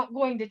is not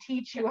going to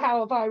teach you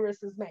how a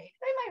virus is made.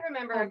 They might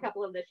remember a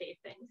couple of the shape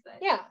things.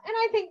 Yeah, and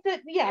I think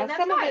that, yeah,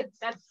 some of it.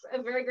 That's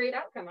a very great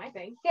outcome, I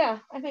think. Yeah,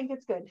 I think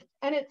it's good.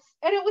 And it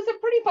was a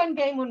pretty fun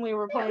game when we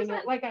were playing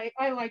it. Like,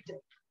 I liked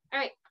it. All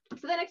right.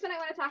 So the next one I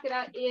want to talk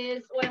about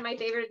is one of my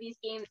favorite of these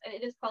games, and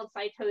it is called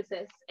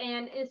cytosis.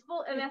 And it's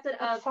a method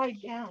of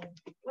upside down.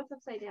 What's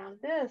upside down?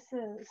 It's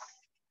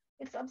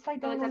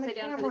upside down. It's upside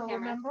down for the camera.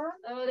 Remember?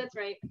 Oh, that's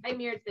right. I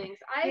mirrored things.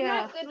 I'm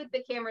not good with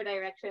the camera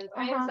directions.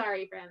 I am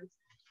sorry, friends.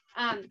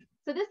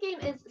 So this game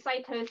is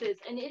cytosis,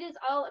 and it is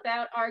all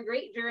about our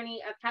great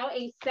journey of how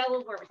a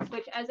cell works,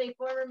 which as a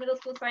former middle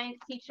school science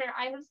teacher,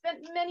 I have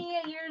spent many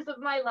years of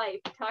my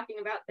life talking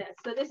about this.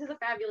 So this is a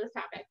fabulous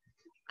topic.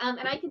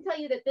 And I can tell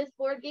you that this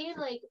board game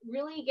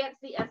really gets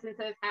the essence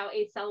of how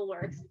a cell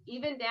works,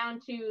 even down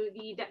to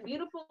the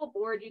beautiful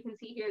board you can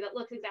see here that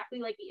looks exactly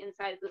like the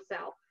inside of the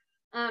cell.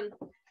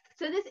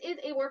 So this is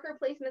a worker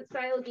placement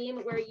style game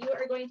where you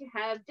are going to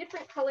have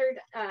different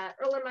colored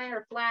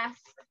Erlenmeyer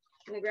flasks.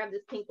 I'm going to grab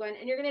this pink one,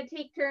 and you're going to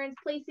take turns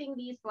placing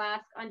these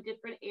flasks on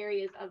different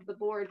areas of the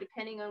board,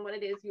 depending on what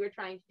it is you are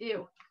trying to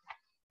do.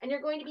 And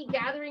you're going to be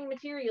gathering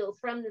materials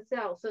from the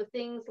cell. So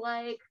things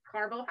like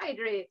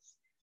carbohydrates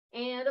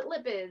and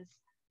lipids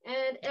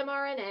and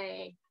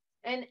mRNA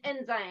and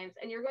enzymes.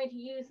 And you're going to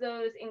use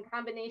those in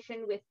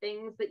combination with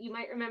things that you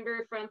might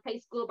remember from high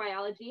school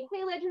biology.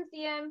 Hey, Legends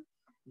DM.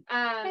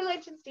 Hey,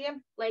 Legends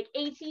DM. Like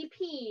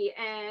ATP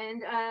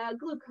and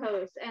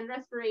glucose and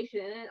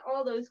respiration and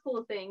all those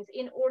cool things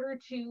in order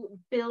to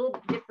build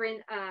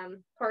different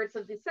parts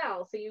of the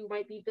cell. So you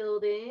might be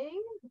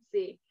building, let's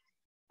see,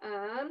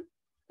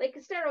 like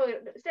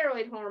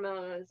steroid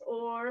hormones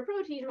or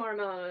protein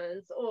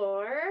hormones,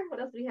 or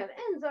what else do we have?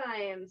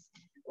 Enzymes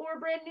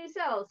or brand new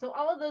cells. So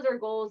all of those are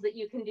goals that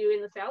you can do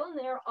in the cell, and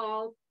they're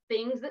all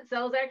things that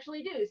cells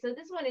actually do. So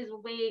this one is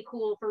way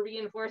cool for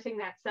reinforcing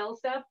that cell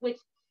stuff, which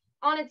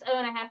on its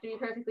own, I have to be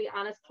perfectly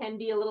honest, can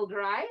be a little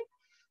dry.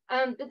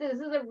 But this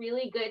is a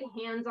really good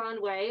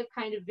hands-on way of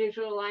kind of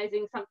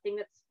visualizing something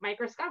that's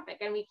microscopic,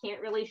 and we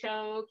can't really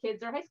show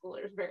kids or high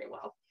schoolers very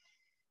well.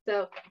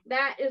 So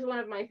that is one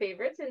of my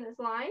favorites in this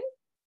line.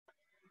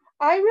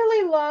 I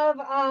really love,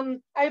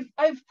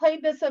 I've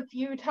played this a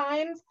few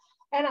times,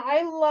 and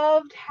I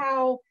loved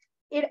how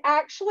it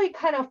actually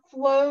kind of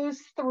flows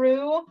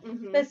through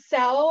the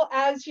cell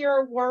as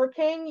you're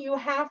working. You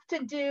have to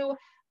do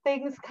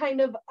things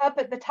kind of up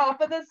at the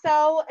top of the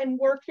cell and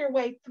work your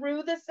way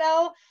through the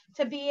cell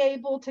to be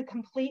able to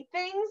complete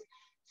things.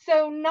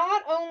 So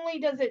not only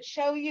does it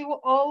show you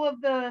all of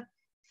the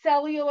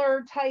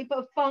cellular type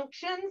of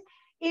functions,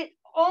 it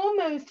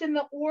almost in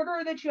the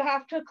order that you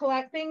have to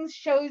collect things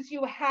shows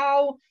you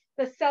how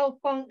the cell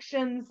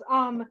functions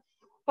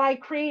by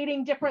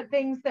creating different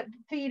things that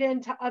feed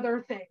into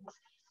other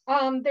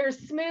things. There's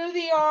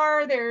smoothie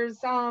R, there's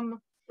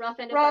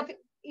rough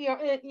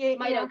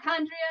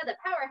Mitochondria, the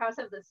powerhouse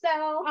of the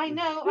cell. I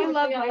know. I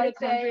love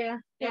mitochondria.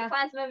 Yeah.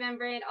 Plasma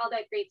membrane, all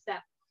that great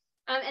stuff.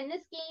 And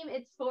this game,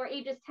 it's for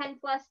ages 10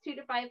 plus, 2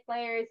 to 5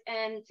 players,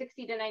 and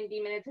 60 to 90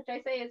 minutes, which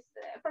I say is,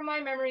 from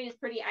my memory, is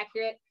pretty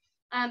accurate.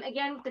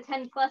 Again, with the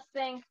 10 plus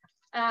thing,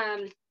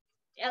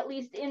 at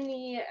least in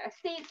the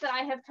states that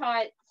I have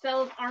taught,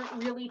 cells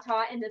aren't really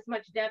taught in this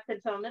much depth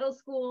until middle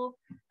school.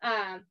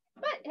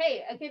 But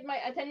hey, a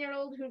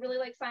 10-year-old who really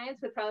likes science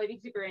would probably be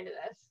super into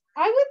this.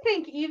 I would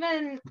think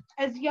even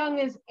as young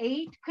as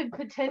 8 could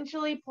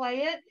potentially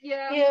play it.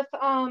 Yeah.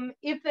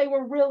 If they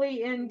were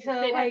really into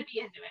like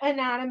into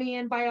anatomy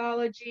and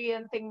biology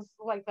and things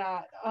like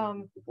that.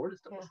 The board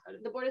is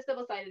double-sided. The board is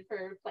double-sided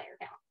for player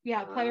count.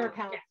 Yeah, player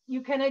count. Yeah.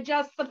 You can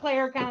adjust the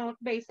player count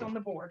based on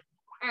the board.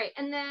 All right,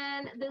 and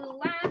then the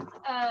last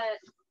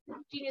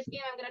Genius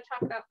game I'm going to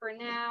talk about for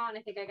now, and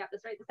I think I got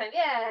this right this time.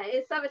 Yeah,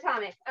 is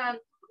Subatomic.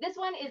 This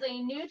one is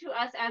a new to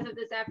us as of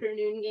this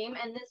afternoon game,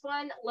 and this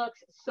one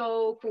looks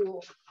so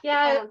cool.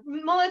 Yeah,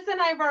 Melissa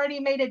and I have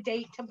already made a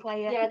date to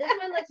play it. Yeah, this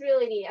one looks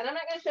really neat, and I'm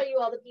not going to show you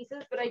all the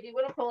pieces, but I do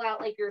want to pull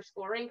out like your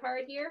scoring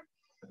card here.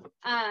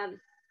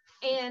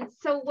 And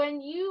so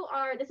when you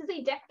are, this is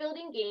a deck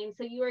building game,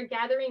 so you are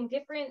gathering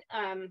different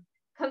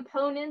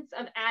components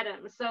of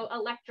atoms, so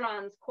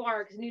electrons,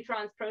 quarks,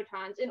 neutrons,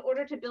 protons, in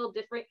order to build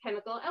different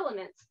chemical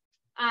elements,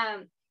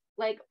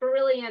 like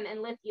beryllium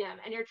and lithium,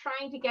 and you're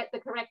trying to get the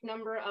correct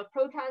number of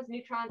protons,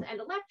 neutrons, and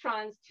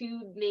electrons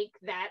to make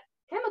that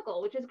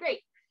chemical, which is great.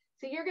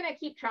 So you're going to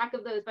keep track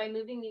of those by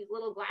moving these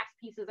little glass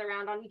pieces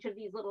around on each of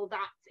these little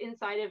dots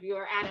inside of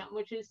your atom,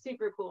 which is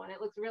super cool, and it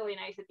looks really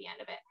nice at the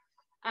end of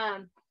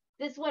it.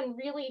 This one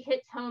really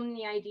hits home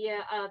the idea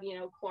of,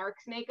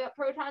 quarks make up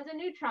protons and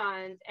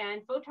neutrons,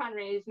 and photon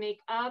rays make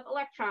up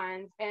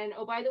electrons. And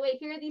oh, by the way,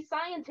 here are these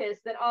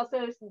scientists that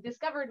also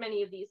discovered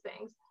many of these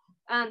things.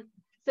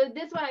 So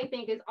this one I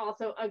think is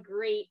also a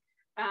great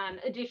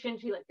addition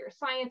to like your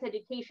science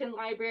education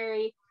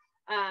library.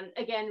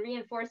 Again,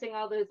 reinforcing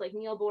all those like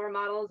Niels Bohr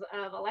models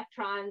of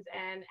electrons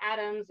and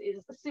atoms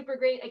is super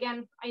great.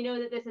 Again, I know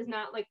that this is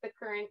not like the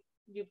current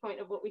viewpoint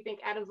of what we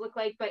think atoms look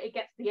like, but it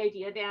gets the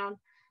idea down.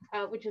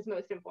 Which is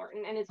most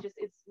important, and it's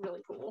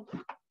really cool.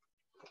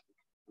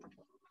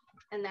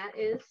 And that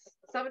is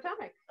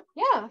Subatomic.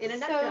 Yeah. In a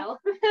nutshell.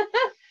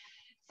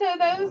 So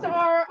those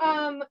are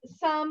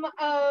some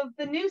of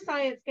the new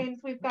science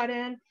games we've got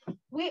in.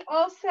 We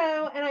also,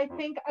 and I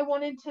think I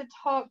wanted to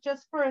talk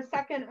just for a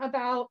second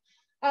about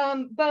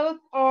both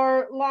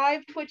our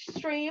live Twitch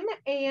stream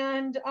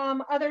and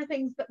other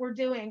things that we're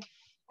doing.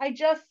 I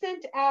just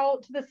sent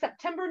out the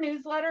September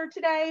newsletter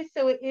today.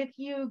 So if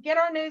you get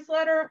our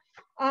newsletter,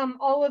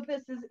 all of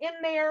this is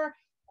in there.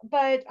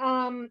 But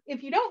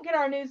if you don't get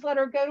our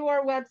newsletter, go to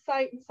our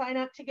website and sign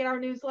up to get our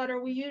newsletter.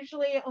 We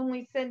usually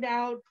only send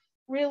out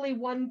really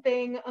one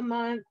thing a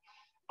month.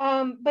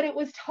 But it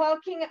was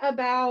talking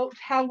about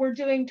how we're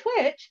doing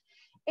Twitch.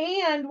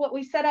 And what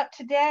we set up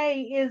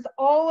today is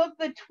all of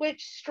the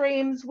Twitch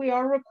streams we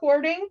are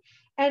recording,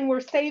 and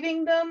we're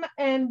saving them.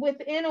 And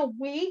within a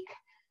week,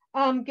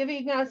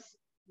 giving us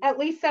at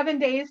least 7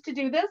 days to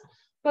do this,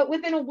 but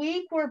within a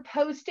week we're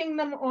posting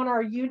them on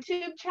our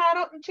YouTube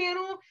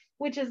channel,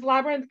 which is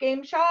Labyrinth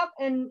Game Shop,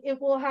 and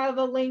it will have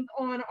a link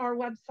on our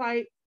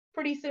website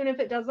pretty soon if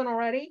it doesn't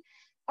already.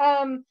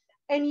 And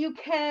you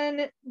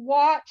can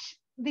watch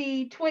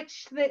the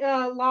Twitch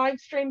live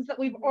streams that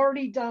we've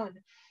already done.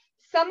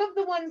 Some of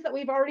the ones that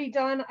we've already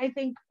done I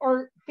think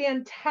are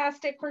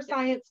fantastic for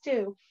science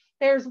too.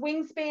 There's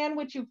Wingspan,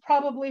 which you've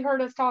probably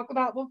heard us talk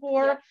about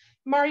before. Yeah.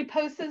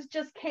 Mariposas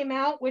just came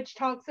out, which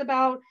talks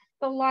about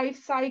the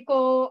life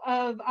cycle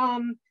of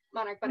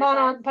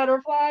monarch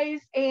butterflies.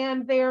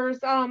 And there's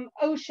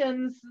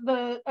Oceans,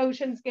 the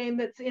Oceans game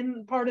that's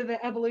in part of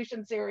the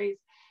Evolution series.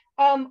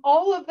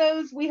 All of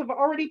those we have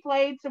already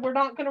played, so we're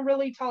not going to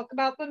really talk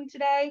about them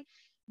today,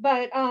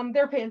 but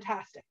they're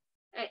fantastic.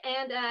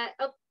 And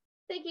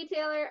thank you,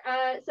 Taylor.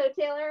 So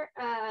Taylor,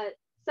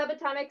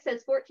 Subatomic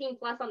says 14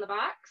 plus on the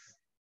box,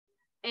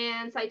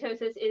 and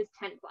Cytosis is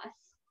 10 plus.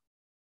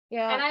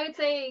 Yeah. And I would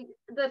say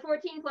the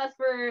 14 plus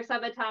for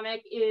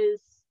Subatomic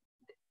is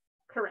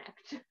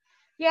correct.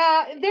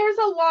 Yeah, there's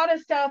a lot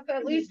of stuff,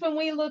 at least when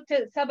we looked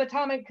at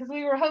Subatomic, because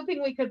we were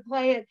hoping we could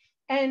play it.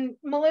 And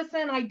Melissa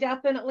and I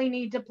definitely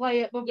need to play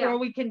it before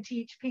we can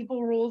teach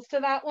people rules to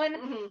that one.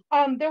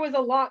 Mm-hmm. There was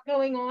a lot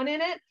going on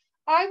in it.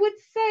 I would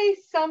say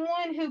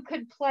someone who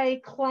could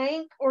play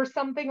Clank or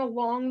something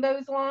along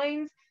those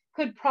lines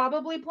could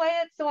probably play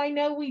it. So I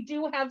know we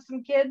do have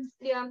some kids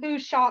who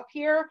shop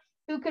here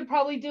who could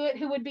probably do it,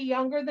 who would be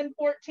younger than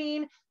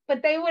 14,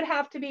 but they would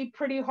have to be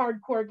pretty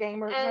hardcore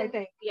gamers, I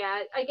think.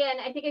 Yeah, again,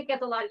 I think it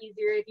gets a lot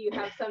easier if you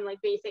have some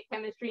like basic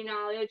chemistry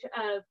knowledge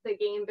of the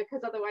game,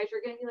 because otherwise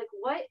you're going to be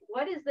like,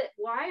 what is that?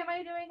 Why am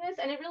I doing this?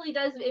 And it really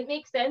does, it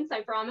makes sense,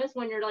 I promise,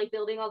 when you're like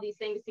building all these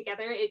things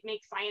together, it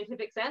makes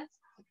scientific sense.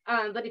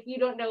 But if you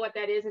don't know what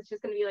that is, it's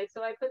just going to be like,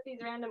 so I put these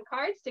random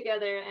cards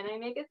together and I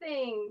make a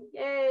thing.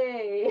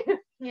 Yay.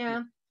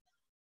 Yeah.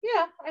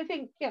 Yeah, I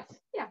think, yes.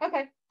 Yeah.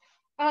 Okay.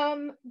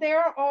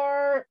 there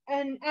are,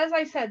 and as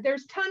I said,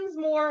 there's tons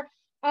more.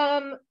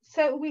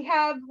 So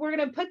we're going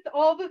to put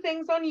all the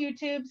things on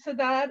YouTube, so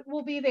that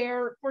will be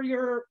there for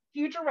your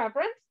future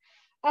reference.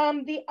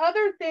 The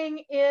other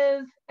thing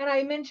is, and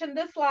I mentioned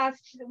this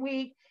last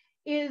week,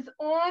 is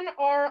on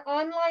our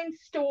online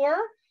store,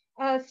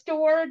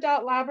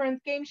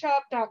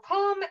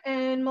 store.labyrinthgameshop.com,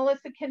 and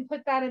Melissa can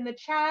put that in the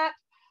chat.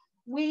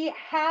 We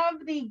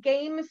have the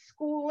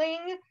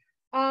Gameschooling,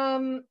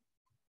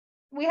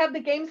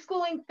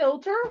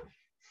 filter.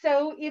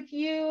 So if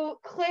you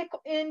click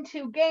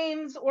into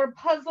games or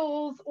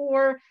puzzles,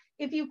 or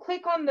if you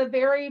click on the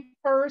very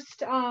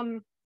first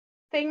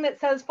thing that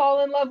says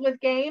fall in love with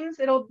games,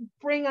 it'll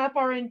bring up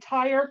our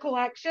entire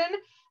collection.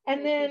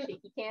 And then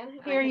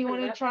here, you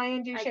want to try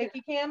and do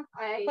shaky cam?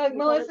 But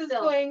Melissa's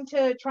going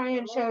to try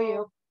and show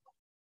you.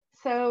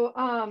 So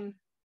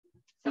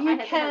you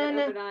can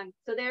open on.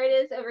 So there it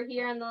is over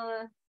here on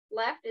the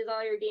left is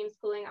all your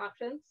Gameschooling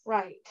options.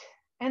 Right.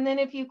 And then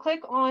if you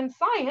click on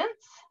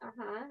science.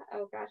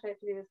 Oh gosh, I have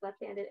to do this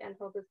left-handed and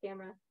hold this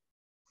camera.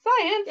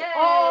 Science. Yay!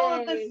 All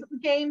of the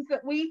games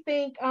that we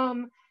think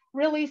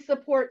really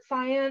support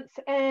science.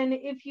 And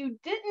if you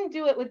didn't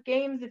do it with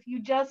games, if you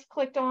just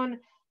clicked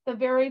on the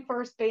very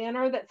first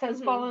banner that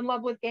says fall in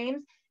love with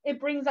games, it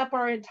brings up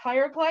our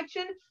entire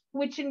collection,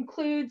 which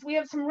includes, we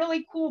have some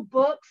really cool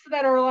books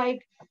that are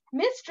like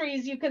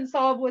mysteries you can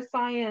solve with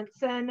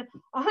science, and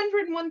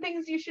 101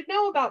 things you should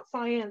know about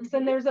science.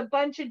 And there's a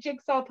bunch of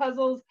jigsaw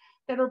puzzles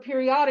that are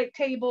periodic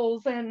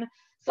tables and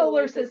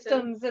solar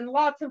systems and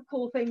lots of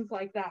cool things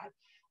like that.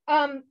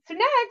 So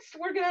next,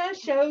 we're going to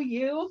show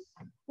you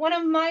one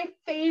of my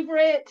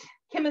favorite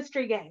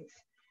chemistry games.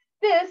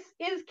 This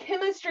is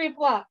Chemistry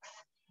Flux.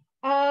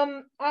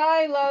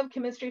 I love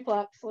Chemistry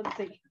Flux. Let's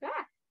see.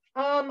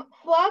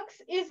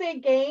 Flux is a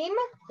game,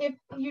 if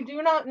you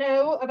do not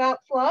know about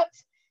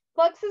Flux,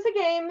 Flux is a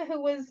game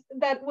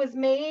that was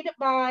made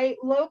by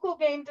local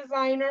game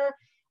designer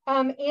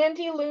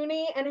Andy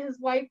Looney and his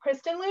wife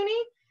Kristen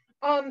Looney.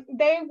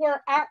 They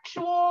were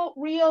actual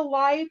real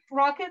life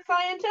rocket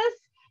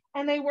scientists,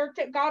 and they worked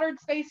at Goddard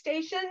Space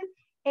Station,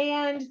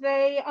 and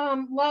they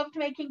loved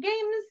making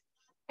games.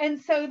 And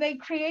so they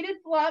created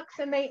Flux,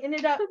 and they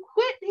ended up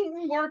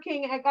quitting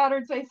working at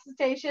Goddard Space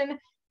Station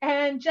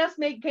and just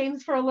make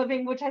games for a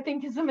living, which I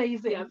think is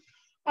amazing.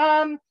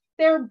 Yeah.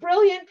 They're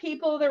brilliant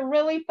people. They're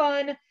really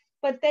fun,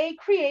 but they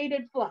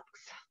created Flux.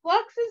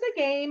 Flux is a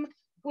game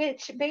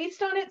which,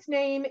 based on its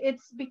name,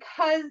 it's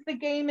because the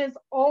game is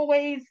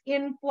always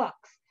in flux.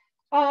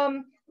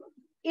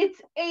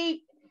 It's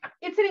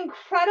an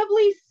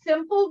incredibly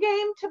simple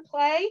game to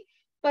play,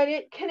 but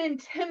it can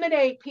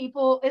intimidate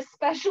people,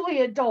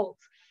 especially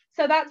adults.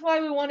 So that's why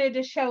we wanted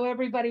to show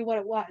everybody what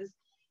it was.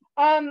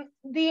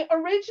 The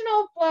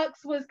original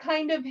Flux was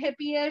kind of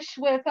hippie-ish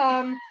with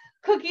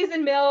cookies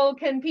and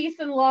milk and peace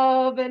and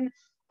love and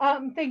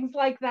things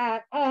like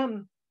that.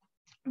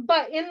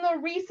 But in the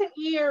recent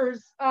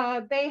years,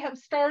 they have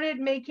started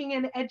making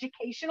an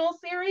educational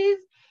series.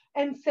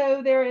 And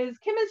so there is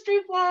Chemistry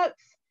Flux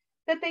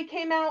that they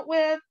came out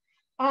with.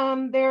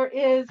 There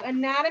is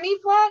Anatomy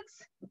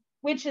Flux,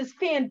 which is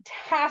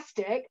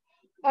fantastic.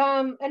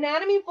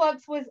 Anatomy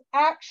Flux was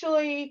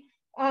actually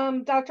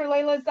Dr.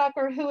 Layla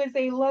Zucker, who is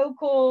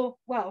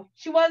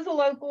she was a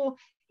local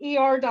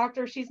ER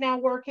doctor. She's now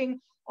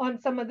working on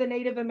some of the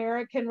Native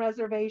American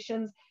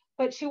reservations,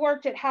 but she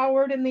worked at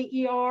Howard in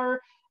the ER,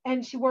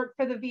 and she worked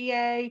for the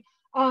VA.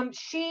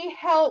 She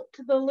helped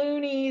the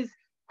Loonies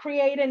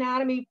create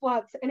Anatomy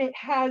Flux, and it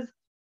has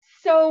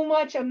so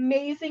much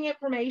amazing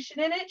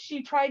information in it.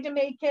 She tried to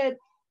make it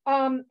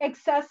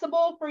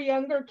accessible for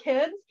younger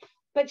kids,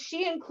 but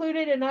she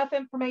included enough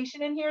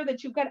information in here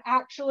that you could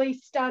actually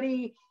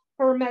study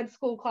for med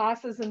school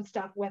classes and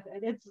stuff with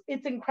it.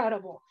 It's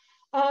incredible.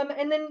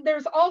 And then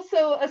there's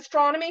also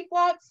Astronomy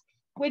Flux,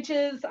 which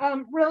is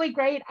really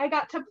great. I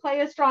got to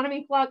play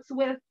Astronomy Flux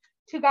with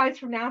two guys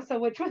from NASA,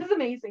 which was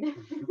amazing.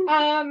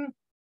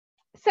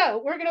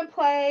 So we're gonna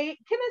play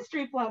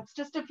Chemistry Flux,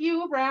 just a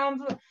few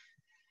rounds.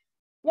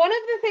 One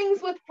of the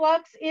things with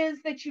Flux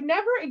is that you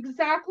never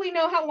exactly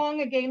know how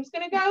long a game's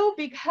gonna go,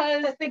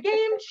 because the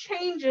game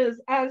changes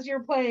as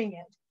you're playing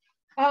it.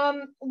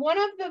 One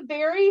of the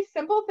very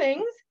simple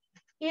things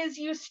is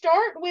you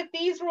start with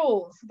these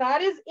rules.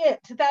 That is it.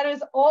 That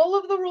is all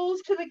of the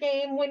rules to the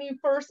game when you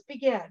first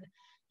begin.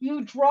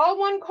 You draw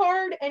one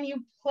card and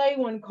you play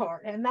one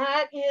card, and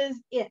that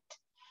is it.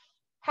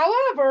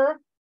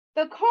 However,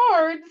 the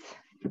cards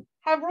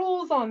have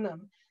rules on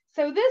them.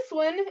 So this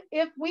one,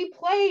 if we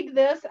played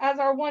this as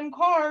our one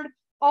card,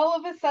 all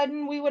of a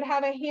sudden we would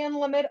have a hand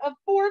limit of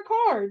 4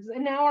 cards,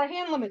 and now our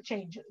hand limit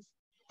changes.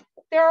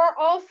 There are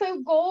also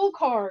goal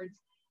cards,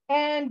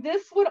 and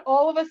this would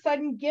all of a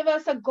sudden give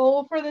us a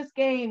goal for this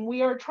game.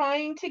 We are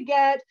trying to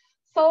get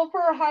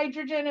sulfur,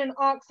 hydrogen, and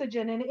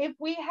oxygen, and if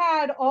we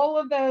had all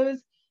of those,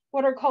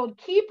 what are called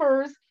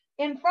keepers,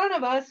 in front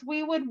of us,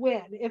 we would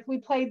win if we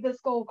played this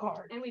goal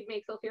card. And we'd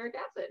make sulfuric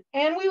acid.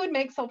 And we would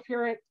make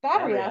sulfuric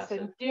battery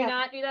acid. Do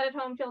not do that at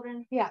home,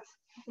 children. Yes.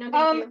 No,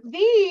 thank you.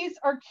 These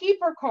are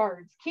keeper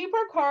cards.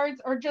 Keeper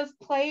cards are just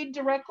played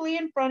directly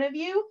in front of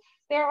you.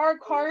 There are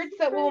cards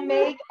that will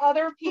make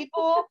other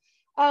people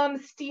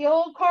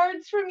steal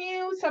cards from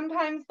you.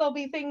 Sometimes there'll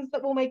be things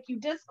that will make you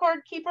discard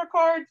keeper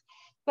cards.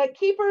 But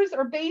keepers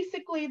are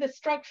basically the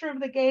structure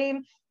of the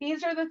game.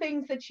 These are the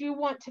things that you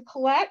want to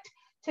collect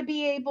to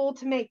be able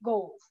to make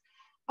goals.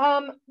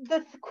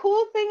 The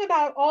cool thing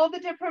about all the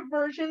different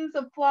versions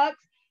of Flux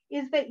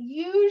is that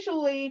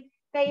usually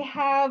they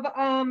have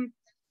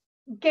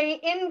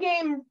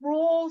in-game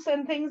rules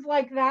and things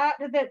like that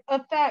that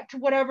affect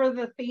whatever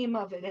the theme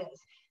of it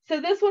is. So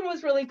this one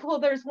was really cool.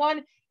 There's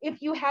one,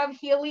 if you have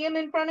helium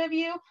in front of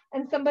you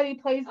and somebody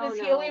plays this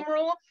helium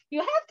rule, you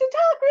have to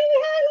talk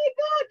really high like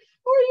that,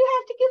 or you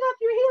have to give up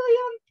your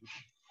helium.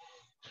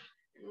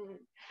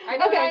 I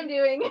know what I'm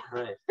doing.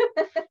 Right.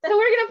 So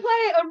we're going to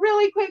play a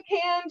really quick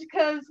hand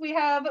because we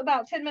have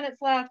about 10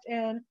 minutes left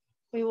and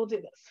we will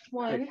do this.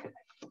 One. Okay.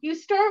 You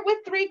start with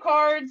 3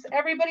 cards.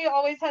 Everybody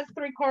always has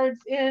 3 cards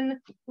in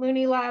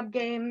Looney Lab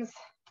games.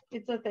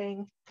 It's a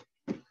thing.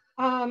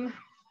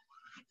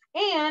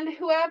 And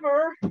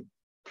whoever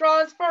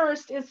draws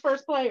first is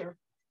first player.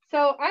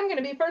 So I'm going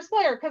to be first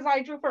player because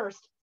I drew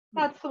first.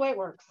 That's the way it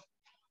works.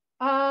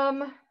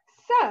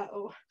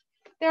 So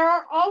there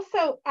are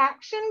also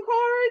action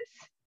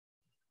cards.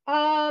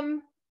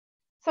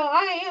 So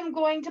I am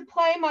going to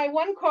play my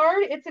 1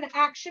 card. It's an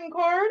action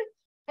card.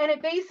 And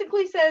it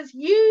basically says,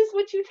 use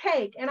what you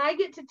take. And I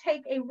get to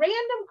take a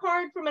random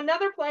card from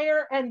another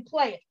player and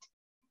play it.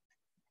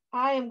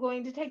 I am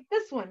going to take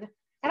this one.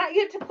 And I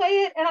get to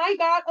play it, and I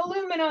got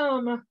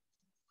aluminum.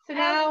 So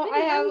now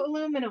I have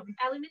aluminum.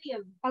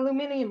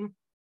 Aluminium.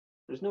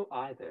 There's no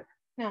I there.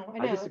 No, I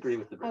know. I disagree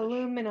with the British.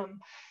 Aluminum.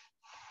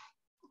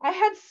 I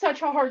had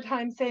such a hard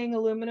time saying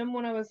aluminum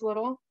when I was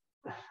little.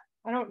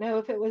 I don't know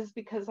if it was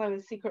because I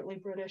was secretly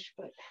British,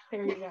 but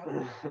there you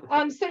go.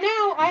 So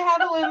now I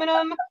have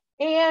aluminum,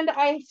 and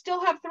I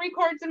still have 3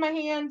 cards in my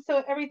hand,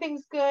 so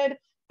everything's good.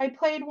 I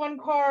played 1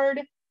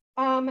 card,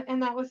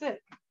 and that was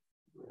it.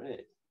 All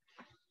right.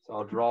 So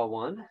I'll draw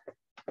 1,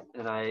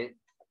 and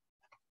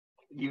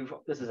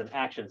this is an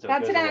action, so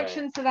that's it goes an away.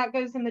 action, so that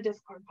goes in the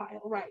discard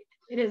pile, right?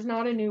 It is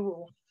not a new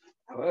rule.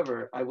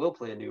 However, I will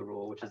play a new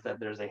rule, which is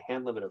that there's a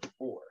hand limit of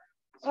 4.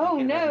 So Oh,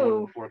 you can't have more no.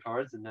 than 4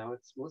 cards, and now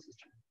it's Melissa's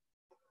turn.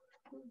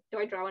 Do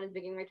I draw one at the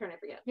beginning of my turn? I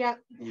forget. Yeah.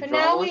 You So draw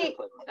now one we and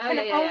play one. Oh,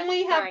 can yeah.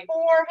 only have Sorry.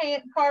 4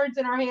 cards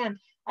in our hand.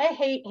 I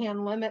hate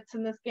hand limits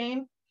in this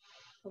game.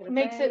 It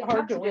makes it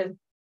hard to win.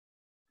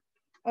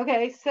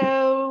 Okay,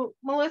 so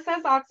Melissa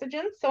has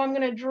oxygen, so I'm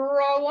going to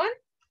draw 1.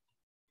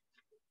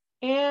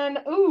 And,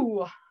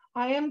 ooh,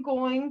 I'm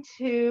going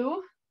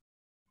to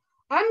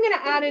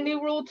add a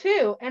new rule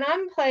too, and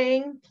I'm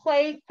playing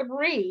play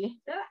 3.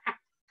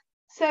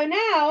 So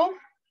now,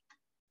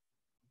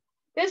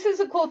 this is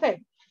a cool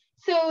thing.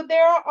 So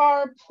there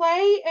are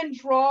play and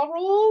draw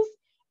rules,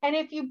 and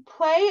if you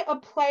play a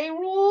play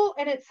rule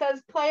and it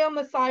says play on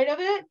the side of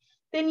it,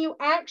 then you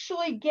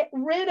actually get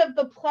rid of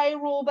the play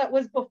rule that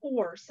was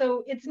before.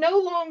 So it's no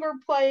longer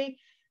play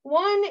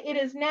 1, it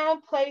is now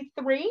play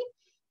 3,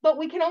 but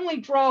we can only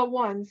draw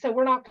 1. So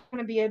we're not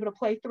going to be able to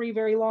play 3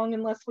 very long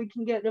unless we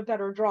can get a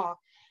better draw.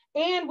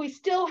 And we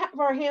still have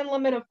our hand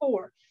limit of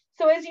 4.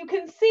 So as you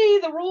can see,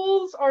 the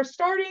rules are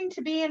starting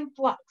to be in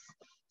flux.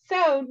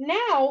 So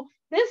now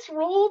this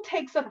rule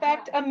takes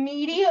effect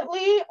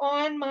immediately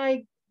on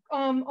my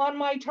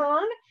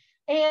turn.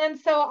 And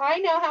so I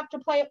now have to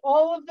play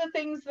all of the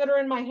things that are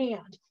in my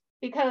hand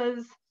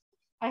because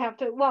I have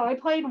to, well, I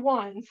played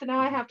 1, so now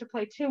I have to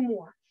play 2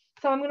 more.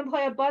 So I'm going to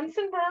play a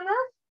Bunsen burner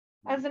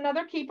as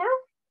another keeper.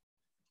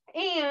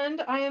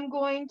 And I am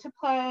going to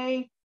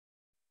play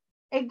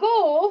a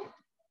goal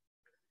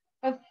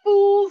of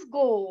Fool's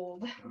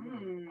Gold.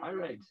 All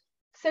right.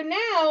 So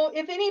now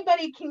if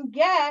anybody can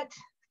get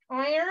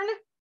iron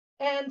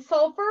and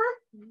sulfur,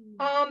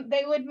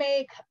 they would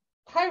make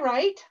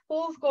pyrite,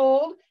 Fool's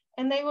Gold,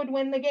 and they would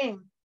win the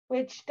game,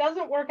 which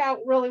doesn't work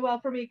out really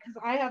well for me because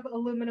I have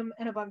aluminum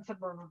and a Bunsen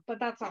burner, but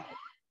that's all right.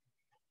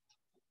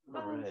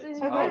 All right.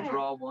 So Okay. I'll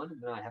draw 1,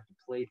 and then I have to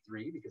play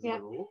 3 because of the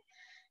rule.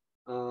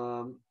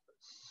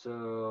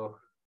 So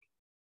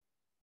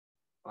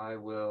I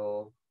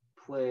will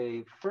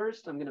play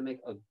first. I'm going to make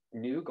a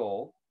new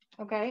goal.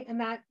 Okay, and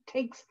that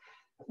takes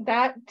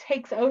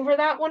over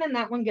that one, and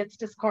that one gets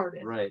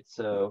discarded. Right.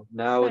 So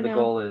now the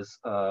goal is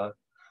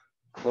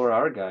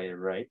chlorargite,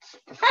 right?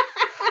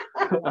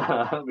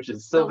 Which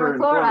is silver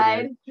and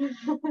chloride.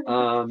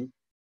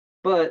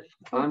 But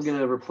I'm going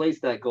to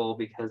replace that goal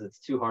because it's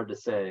too hard to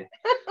say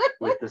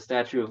with the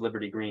Statue of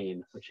Liberty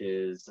Green, which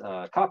is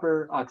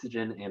copper,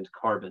 oxygen, and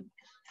carbon.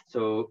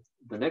 So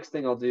the next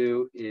thing I'll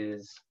do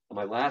is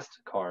my last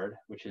card,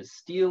 which is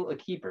steal a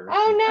keeper.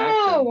 Oh,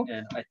 no. Action,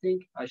 and I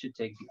think I should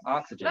take the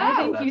oxygen. I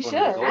think you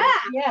should.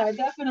 Yeah,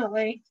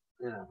 definitely.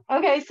 Yeah.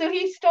 Okay, so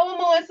he stole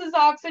Melissa's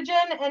oxygen,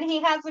 and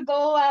he has a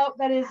goal out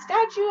that is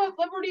Statue of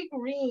Liberty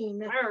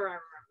Green.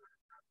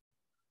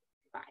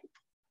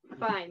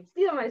 Fine.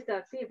 Steal my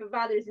stuff. See if it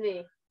bothers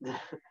me. All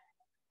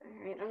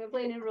right, I'm gonna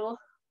play a new rule.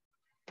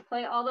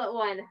 Play all but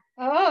one.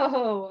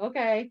 Oh,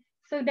 okay.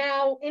 So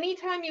now,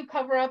 anytime you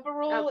cover up a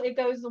rule, it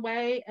goes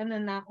away, and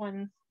then that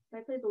one. I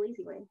played the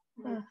lazy way.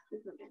 All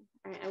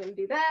right, I'm gonna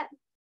do that,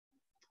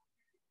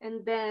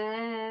 and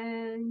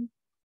then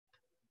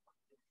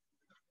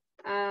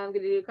I'm gonna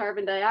do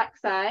carbon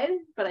dioxide,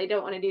 but I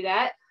don't want to do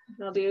that.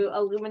 I'll do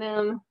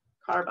aluminum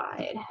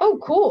carbide. Oh,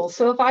 cool.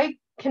 So if I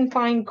can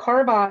find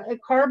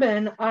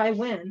carbon, I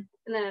win.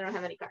 And then I don't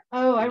have any cards.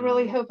 Oh, I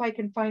really hope I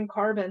can find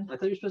carbon. I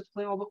thought you were supposed to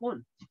play all but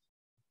one.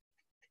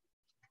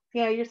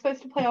 Yeah, you're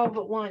supposed to play all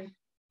but one.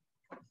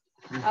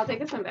 I'll take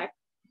this one back.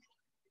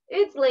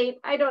 It's late.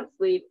 I don't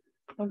sleep.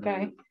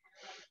 Okay.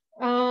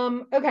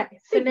 Okay.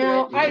 So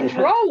now I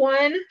draw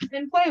one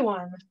and play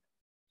one.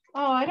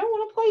 Oh, I don't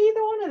want to play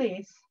either one of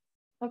these.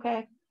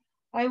 Okay.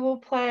 I will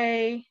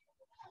play.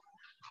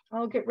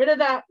 I'll get rid of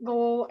that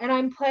goal, and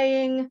I'm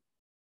playing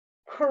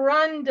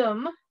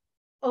corundum,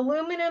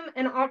 aluminum,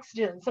 and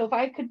oxygen. So if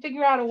I could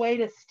figure out a way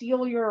to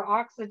steal your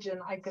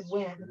oxygen, I could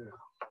win.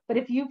 But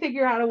if you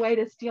figure out a way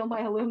to steal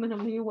my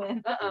aluminum, you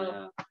win.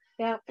 Uh-oh.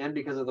 Yeah. And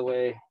because of the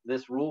way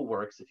this rule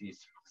works, if you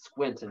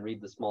squint and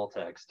read the small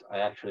text, I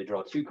actually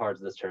draw 2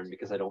 cards this turn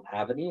because I don't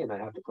have any, and I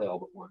have to play all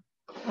but one.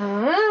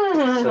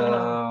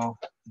 So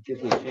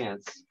give me a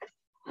chance.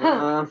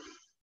 I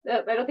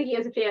don't think he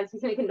has a chance.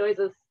 He's making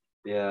noises.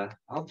 Yeah,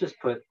 I'll just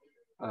put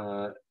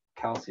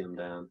calcium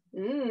down.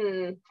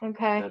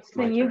 Okay.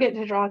 Then you get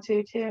to draw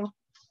 2 too.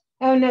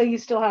 Oh no, you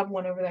still have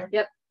one over there.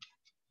 Yep.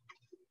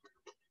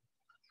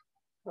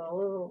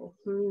 Oh.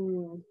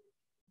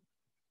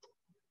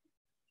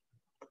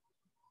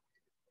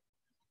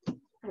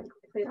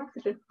 Play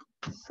oxygen.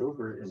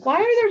 Silver is.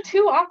 Why are there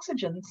 2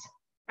 oxygens?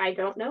 I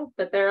don't know,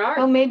 but there are.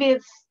 Oh, maybe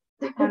it's.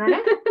 I don't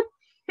know.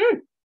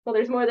 Well,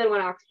 there's more than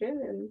one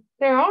oxygen, and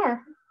there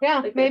are. Yeah,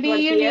 like maybe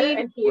you need.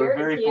 And here, we're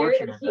very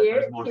fortunate that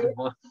there's more than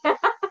one.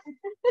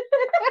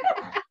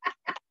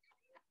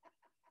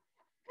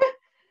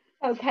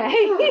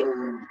 Okay.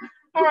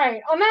 All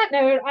right. On that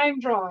note, I'm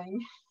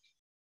drawing.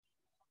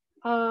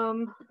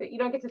 You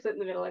don't get to sit in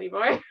the middle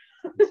anymore.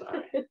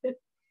 Sorry.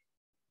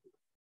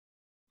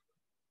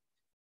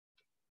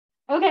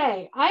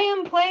 Okay, I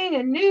am playing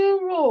a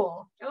new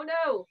rule. Oh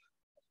no.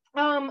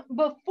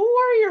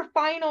 Before your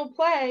final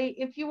play,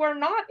 if you are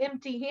not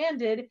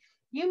empty-handed,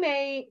 you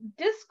may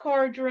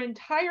discard your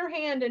entire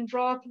hand and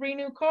draw 3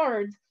 new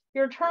cards.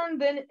 Your turn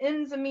then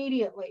ends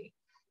immediately.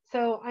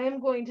 So I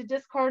am going to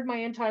discard my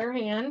entire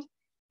hand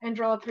and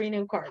draw 3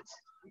 new cards.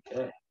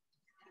 Okay.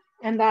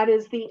 And that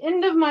is the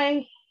end of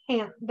my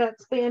hand.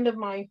 That's the end of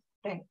my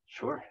thing.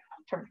 Sure.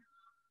 Turn.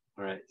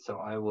 All right. So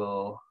I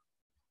will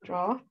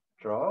draw.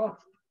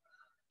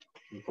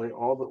 And play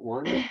all but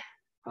one.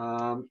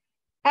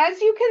 As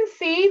you can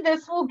see,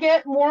 this will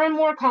get more and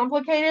more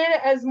complicated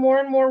as more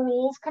and more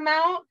rules come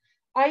out.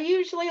 I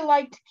usually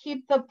like to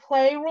keep the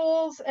play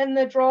rules and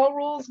the draw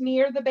rules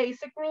near the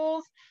basic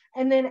rules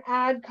and then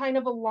add kind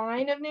of a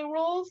line of new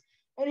rules.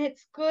 And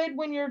it's good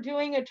when you're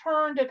doing a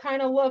turn to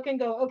kind of look and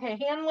go, okay,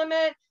 hand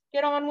limit,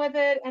 get on with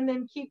it, and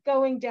then keep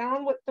going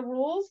down with the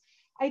rules.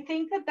 I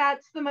think that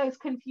that's the most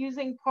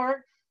confusing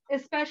part,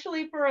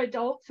 especially for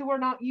adults who are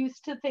not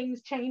used to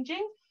things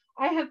changing.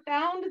 I have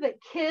found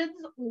that kids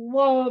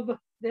love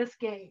this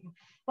game.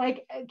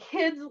 Like,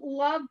 kids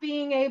love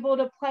being able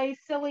to play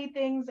silly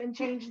things and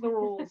change the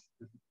rules.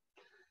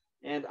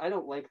 And I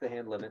don't like the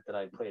hand limit that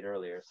I played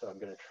earlier, so I'm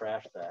going to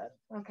trash that.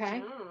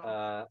 Okay.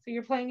 So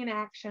you're playing an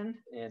action.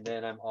 And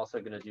then I'm also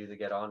going to do the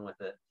get on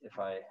with it if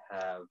I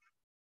have.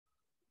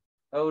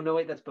 Oh, no,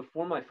 wait, that's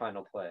before my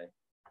final play.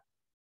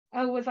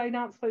 Oh, was I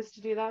not supposed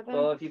to do that then?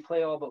 Well, if you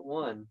play all but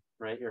one,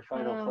 right, your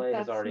final play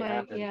has already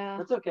happened. Yeah.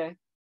 That's okay.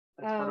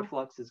 That's part of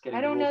Flux is getting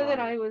I don't know that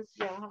I was,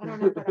 I don't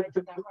know that I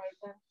did that right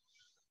then.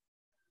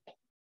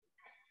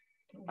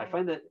 I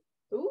find that.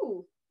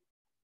 Ooh.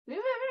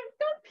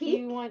 Don't peek.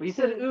 You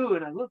said ooh,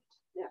 and I looked.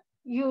 Yeah.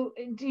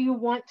 Do you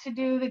want to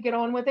do the get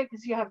on with it?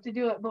 Because you have to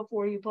do it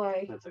before you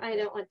play. Okay. I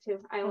don't want to.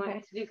 I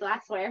want to do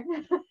glassware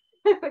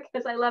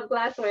because I love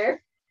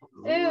glassware.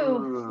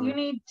 Ooh, you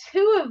need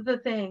 2 of the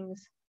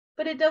things,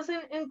 but it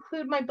doesn't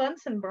include my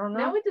Bunsen burner.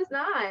 No, it does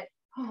not.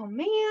 Oh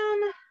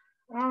man.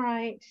 All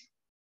right.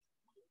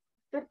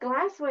 The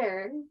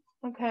glassware.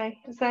 Okay.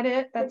 Is that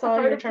it? That's it's all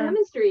part your of turn.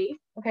 Chemistry.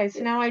 Okay,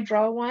 so now I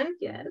draw one.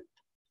 Yes.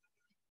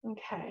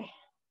 Okay.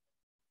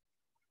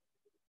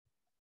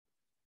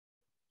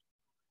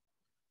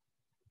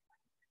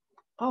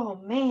 Oh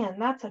man,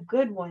 that's a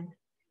good one.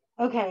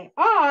 Okay,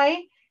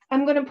 I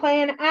am going to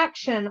play an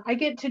action. I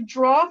get to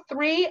draw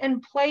 3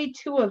 and play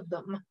 2 of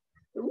them.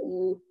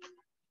 Ooh.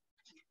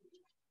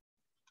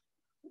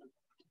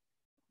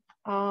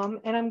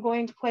 And I'm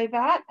going to play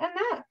that and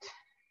that.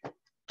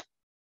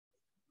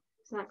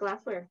 It's not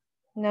glassware.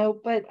 No,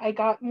 but I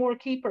got more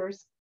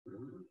keepers.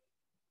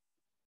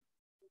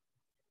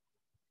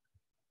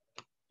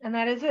 And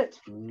that is it.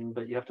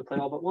 But you have to play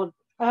all but one.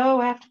 Oh,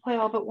 I have to play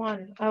all but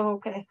one. Oh,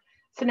 okay.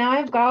 So now I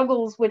have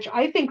goggles, which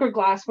I think are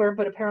glassware,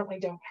 but apparently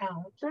don't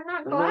count. They're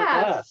not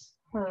glass.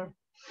 Huh.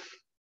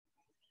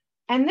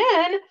 And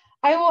then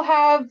I will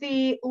have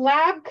the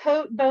lab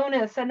coat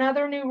bonus,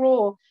 another new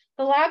rule.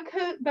 The lab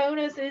coat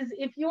bonus is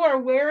if you are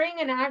wearing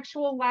an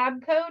actual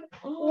lab coat,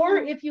 or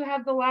if you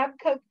have the lab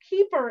coat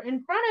keeper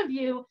in front of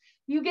you,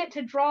 you get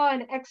to draw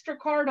an extra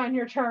card on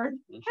your turn.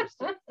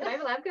 Interesting. Can I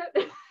have a lab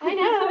coat? I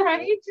know,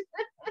 right?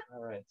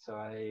 All right, so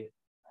I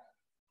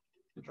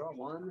draw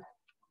one.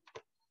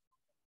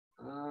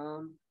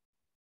 I'm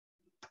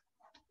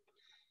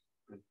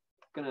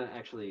gonna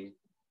actually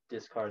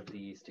discard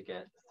these to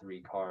get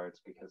 3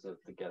 cards because of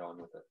the get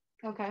on with it.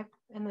 Okay,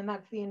 and then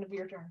that's the end of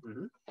your turn.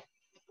 Mm-hmm.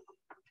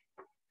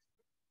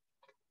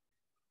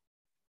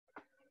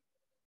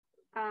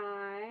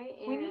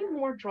 We need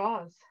more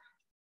draws.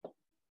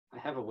 I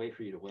have a way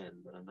for you to win,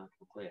 but I'm not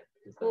gonna play it.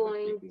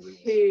 Going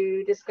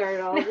to discard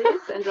all of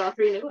these and draw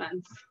 3 new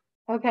ones.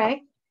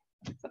 Okay.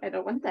 So I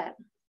don't want that.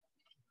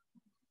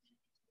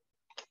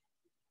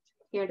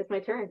 Here, it's my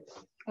turn.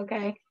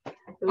 Okay.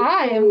 Ooh.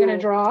 I am gonna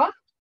draw.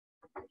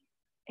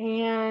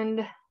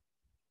 And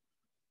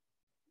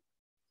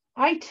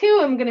I too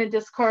am gonna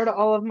discard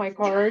all of my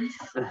cards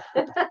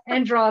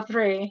and draw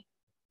 3.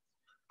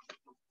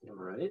 All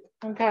right.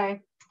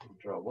 Okay.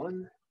 Draw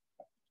 1.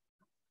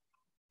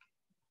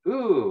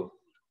 Ooh,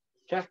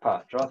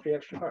 jackpot. Draw 3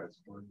 extra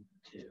cards. 1,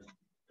 2,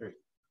 3.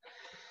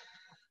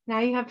 Now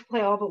you have to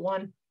play all but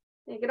 1.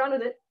 Yeah, get on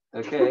with it.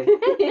 Okay.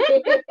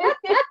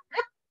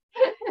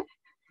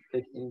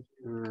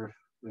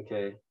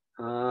 Okay.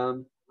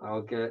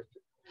 I'll get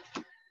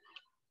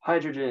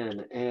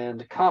hydrogen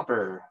and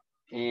copper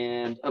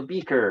and a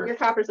beaker. Your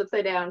copper's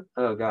upside down.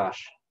 Oh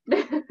gosh.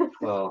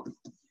 Well,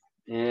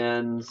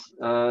 and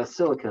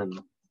silicon.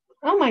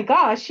 Oh my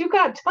gosh, you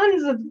got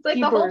tons of It's like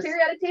keepers. the whole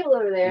periodic table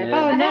over there.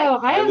 Yeah. Oh no,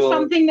 I have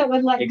something that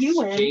would let you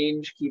win.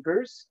 Exchange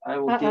keepers. I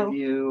will give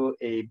you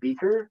a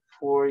beaker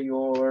for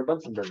your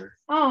Bunsen burner.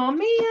 Oh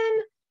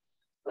man.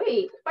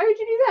 Wait, why would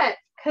you do that?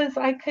 Because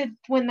I could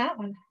win that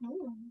one.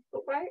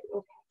 Why?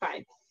 Oh,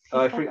 fine.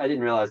 Oh, I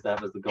didn't realize that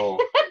was the goal.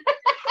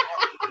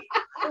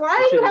 Why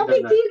are you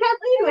helping Team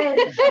Kathleen win?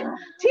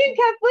 Team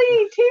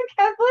Kathleen, Team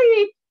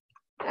Kathleen.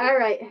 All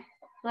right,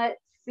 let's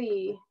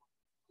see.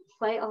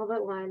 Play all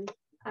but 1.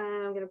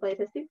 I'm gonna play a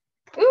test tube.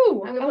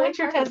 Ooh, I want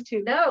your test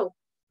tube. No,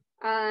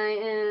 I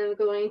am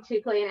going to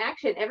play an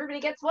action.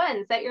 Everybody gets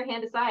 1. Set your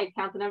hand aside.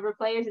 Count the number of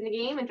players in the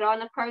game and draw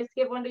enough cards to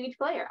give 1 to each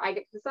player. I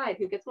get to decide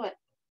who gets what.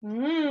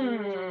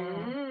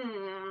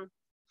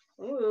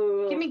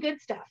 Ooh. Give me good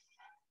stuff.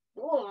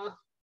 Ooh.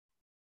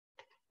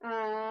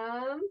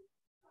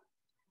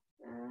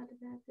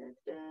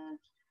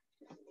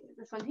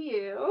 This one to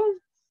you.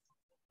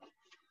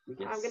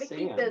 I'm gonna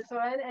keep this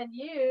one, and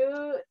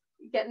you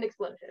get an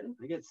explosion.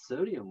 I get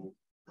sodium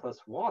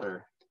plus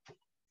water.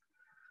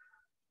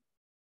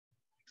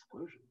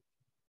 Explosion.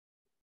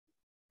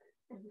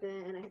 And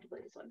then I have to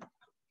play this one.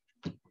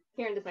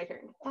 Here, and this is my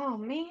turn. Oh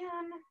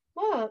man,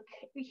 look,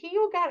 he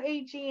got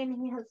AG and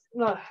he has.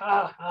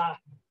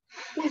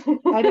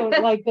 I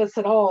don't like this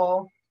at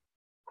all.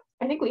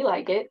 I think we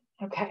like it.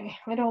 Okay,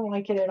 I don't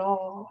like it at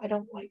all. I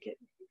don't like it.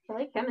 I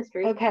like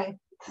chemistry. Okay,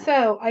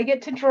 so I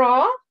get to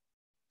draw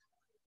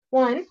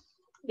 1.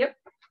 Yep.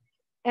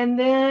 And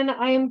then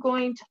I am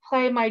going to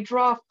play my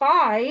draw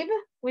 5,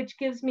 which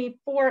gives me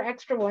 4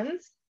 extra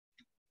ones.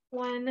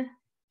 1,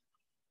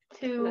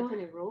 2, that's a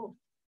new rule.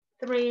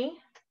 3,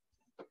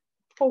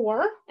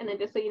 4. And then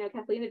just so you know,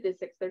 Kathleen, it is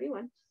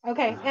 6:31.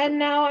 Okay, and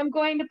now I'm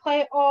going to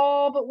play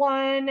all but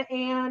 1.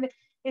 And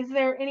is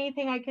there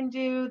anything I can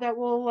do that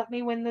will let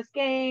me win this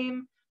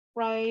game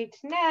right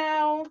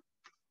now?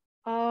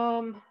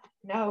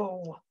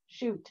 No,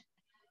 shoot.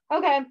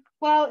 Okay,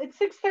 well, it's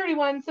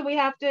 6:31, so we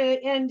have to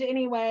end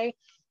anyway.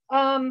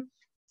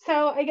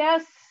 So I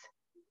guess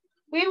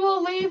we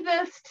will leave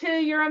this to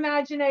your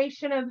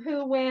imagination of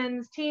who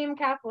wins, Team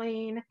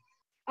Kathleen.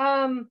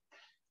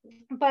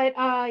 But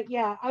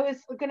yeah, I was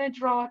gonna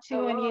draw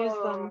 2 and use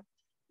them.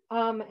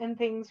 And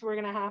things were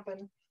gonna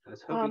happen. I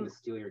was hoping to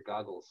steal your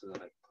goggles so that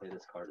I could play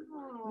this card.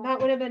 That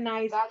would have been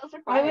nice. Goggles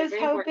are I fine, was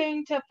very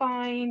hoping to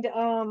find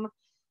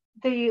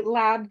the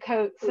lab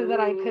coat so that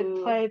I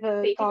could play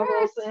the Safety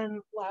goggles first.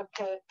 and lab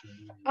coat.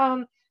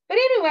 But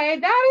anyway,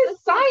 that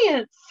is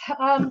science.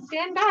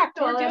 Stand back.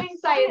 We're doing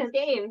science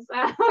games.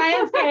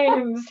 Science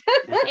games.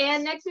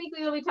 And next week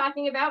we will be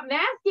talking about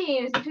math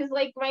games, which is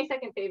like my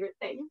second favorite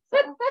thing.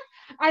 So.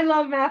 I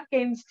love math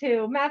games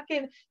too. Math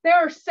games. There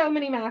are so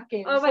many math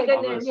games. Oh my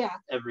goodness. Almost yeah.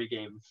 every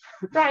game.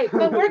 Right,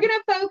 but we're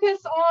gonna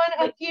focus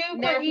on a few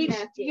for each.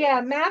 Math games.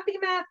 Yeah, mathy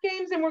math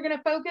games, and we're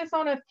gonna focus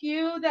on a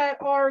few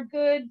that are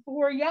good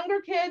for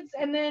younger kids,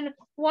 and then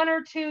 1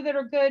 or 2 that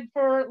are good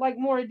for like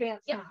more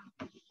advanced math.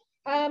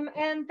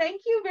 And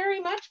thank you very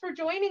much for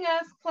joining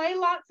us. Play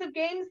lots of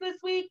games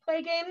this week.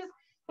 Play games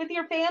with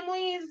your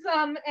families,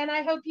 and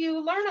I hope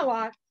you learn a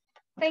lot.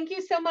 Thank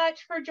you so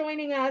much for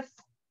joining us.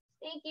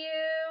 Thank you.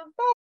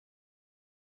 Bye.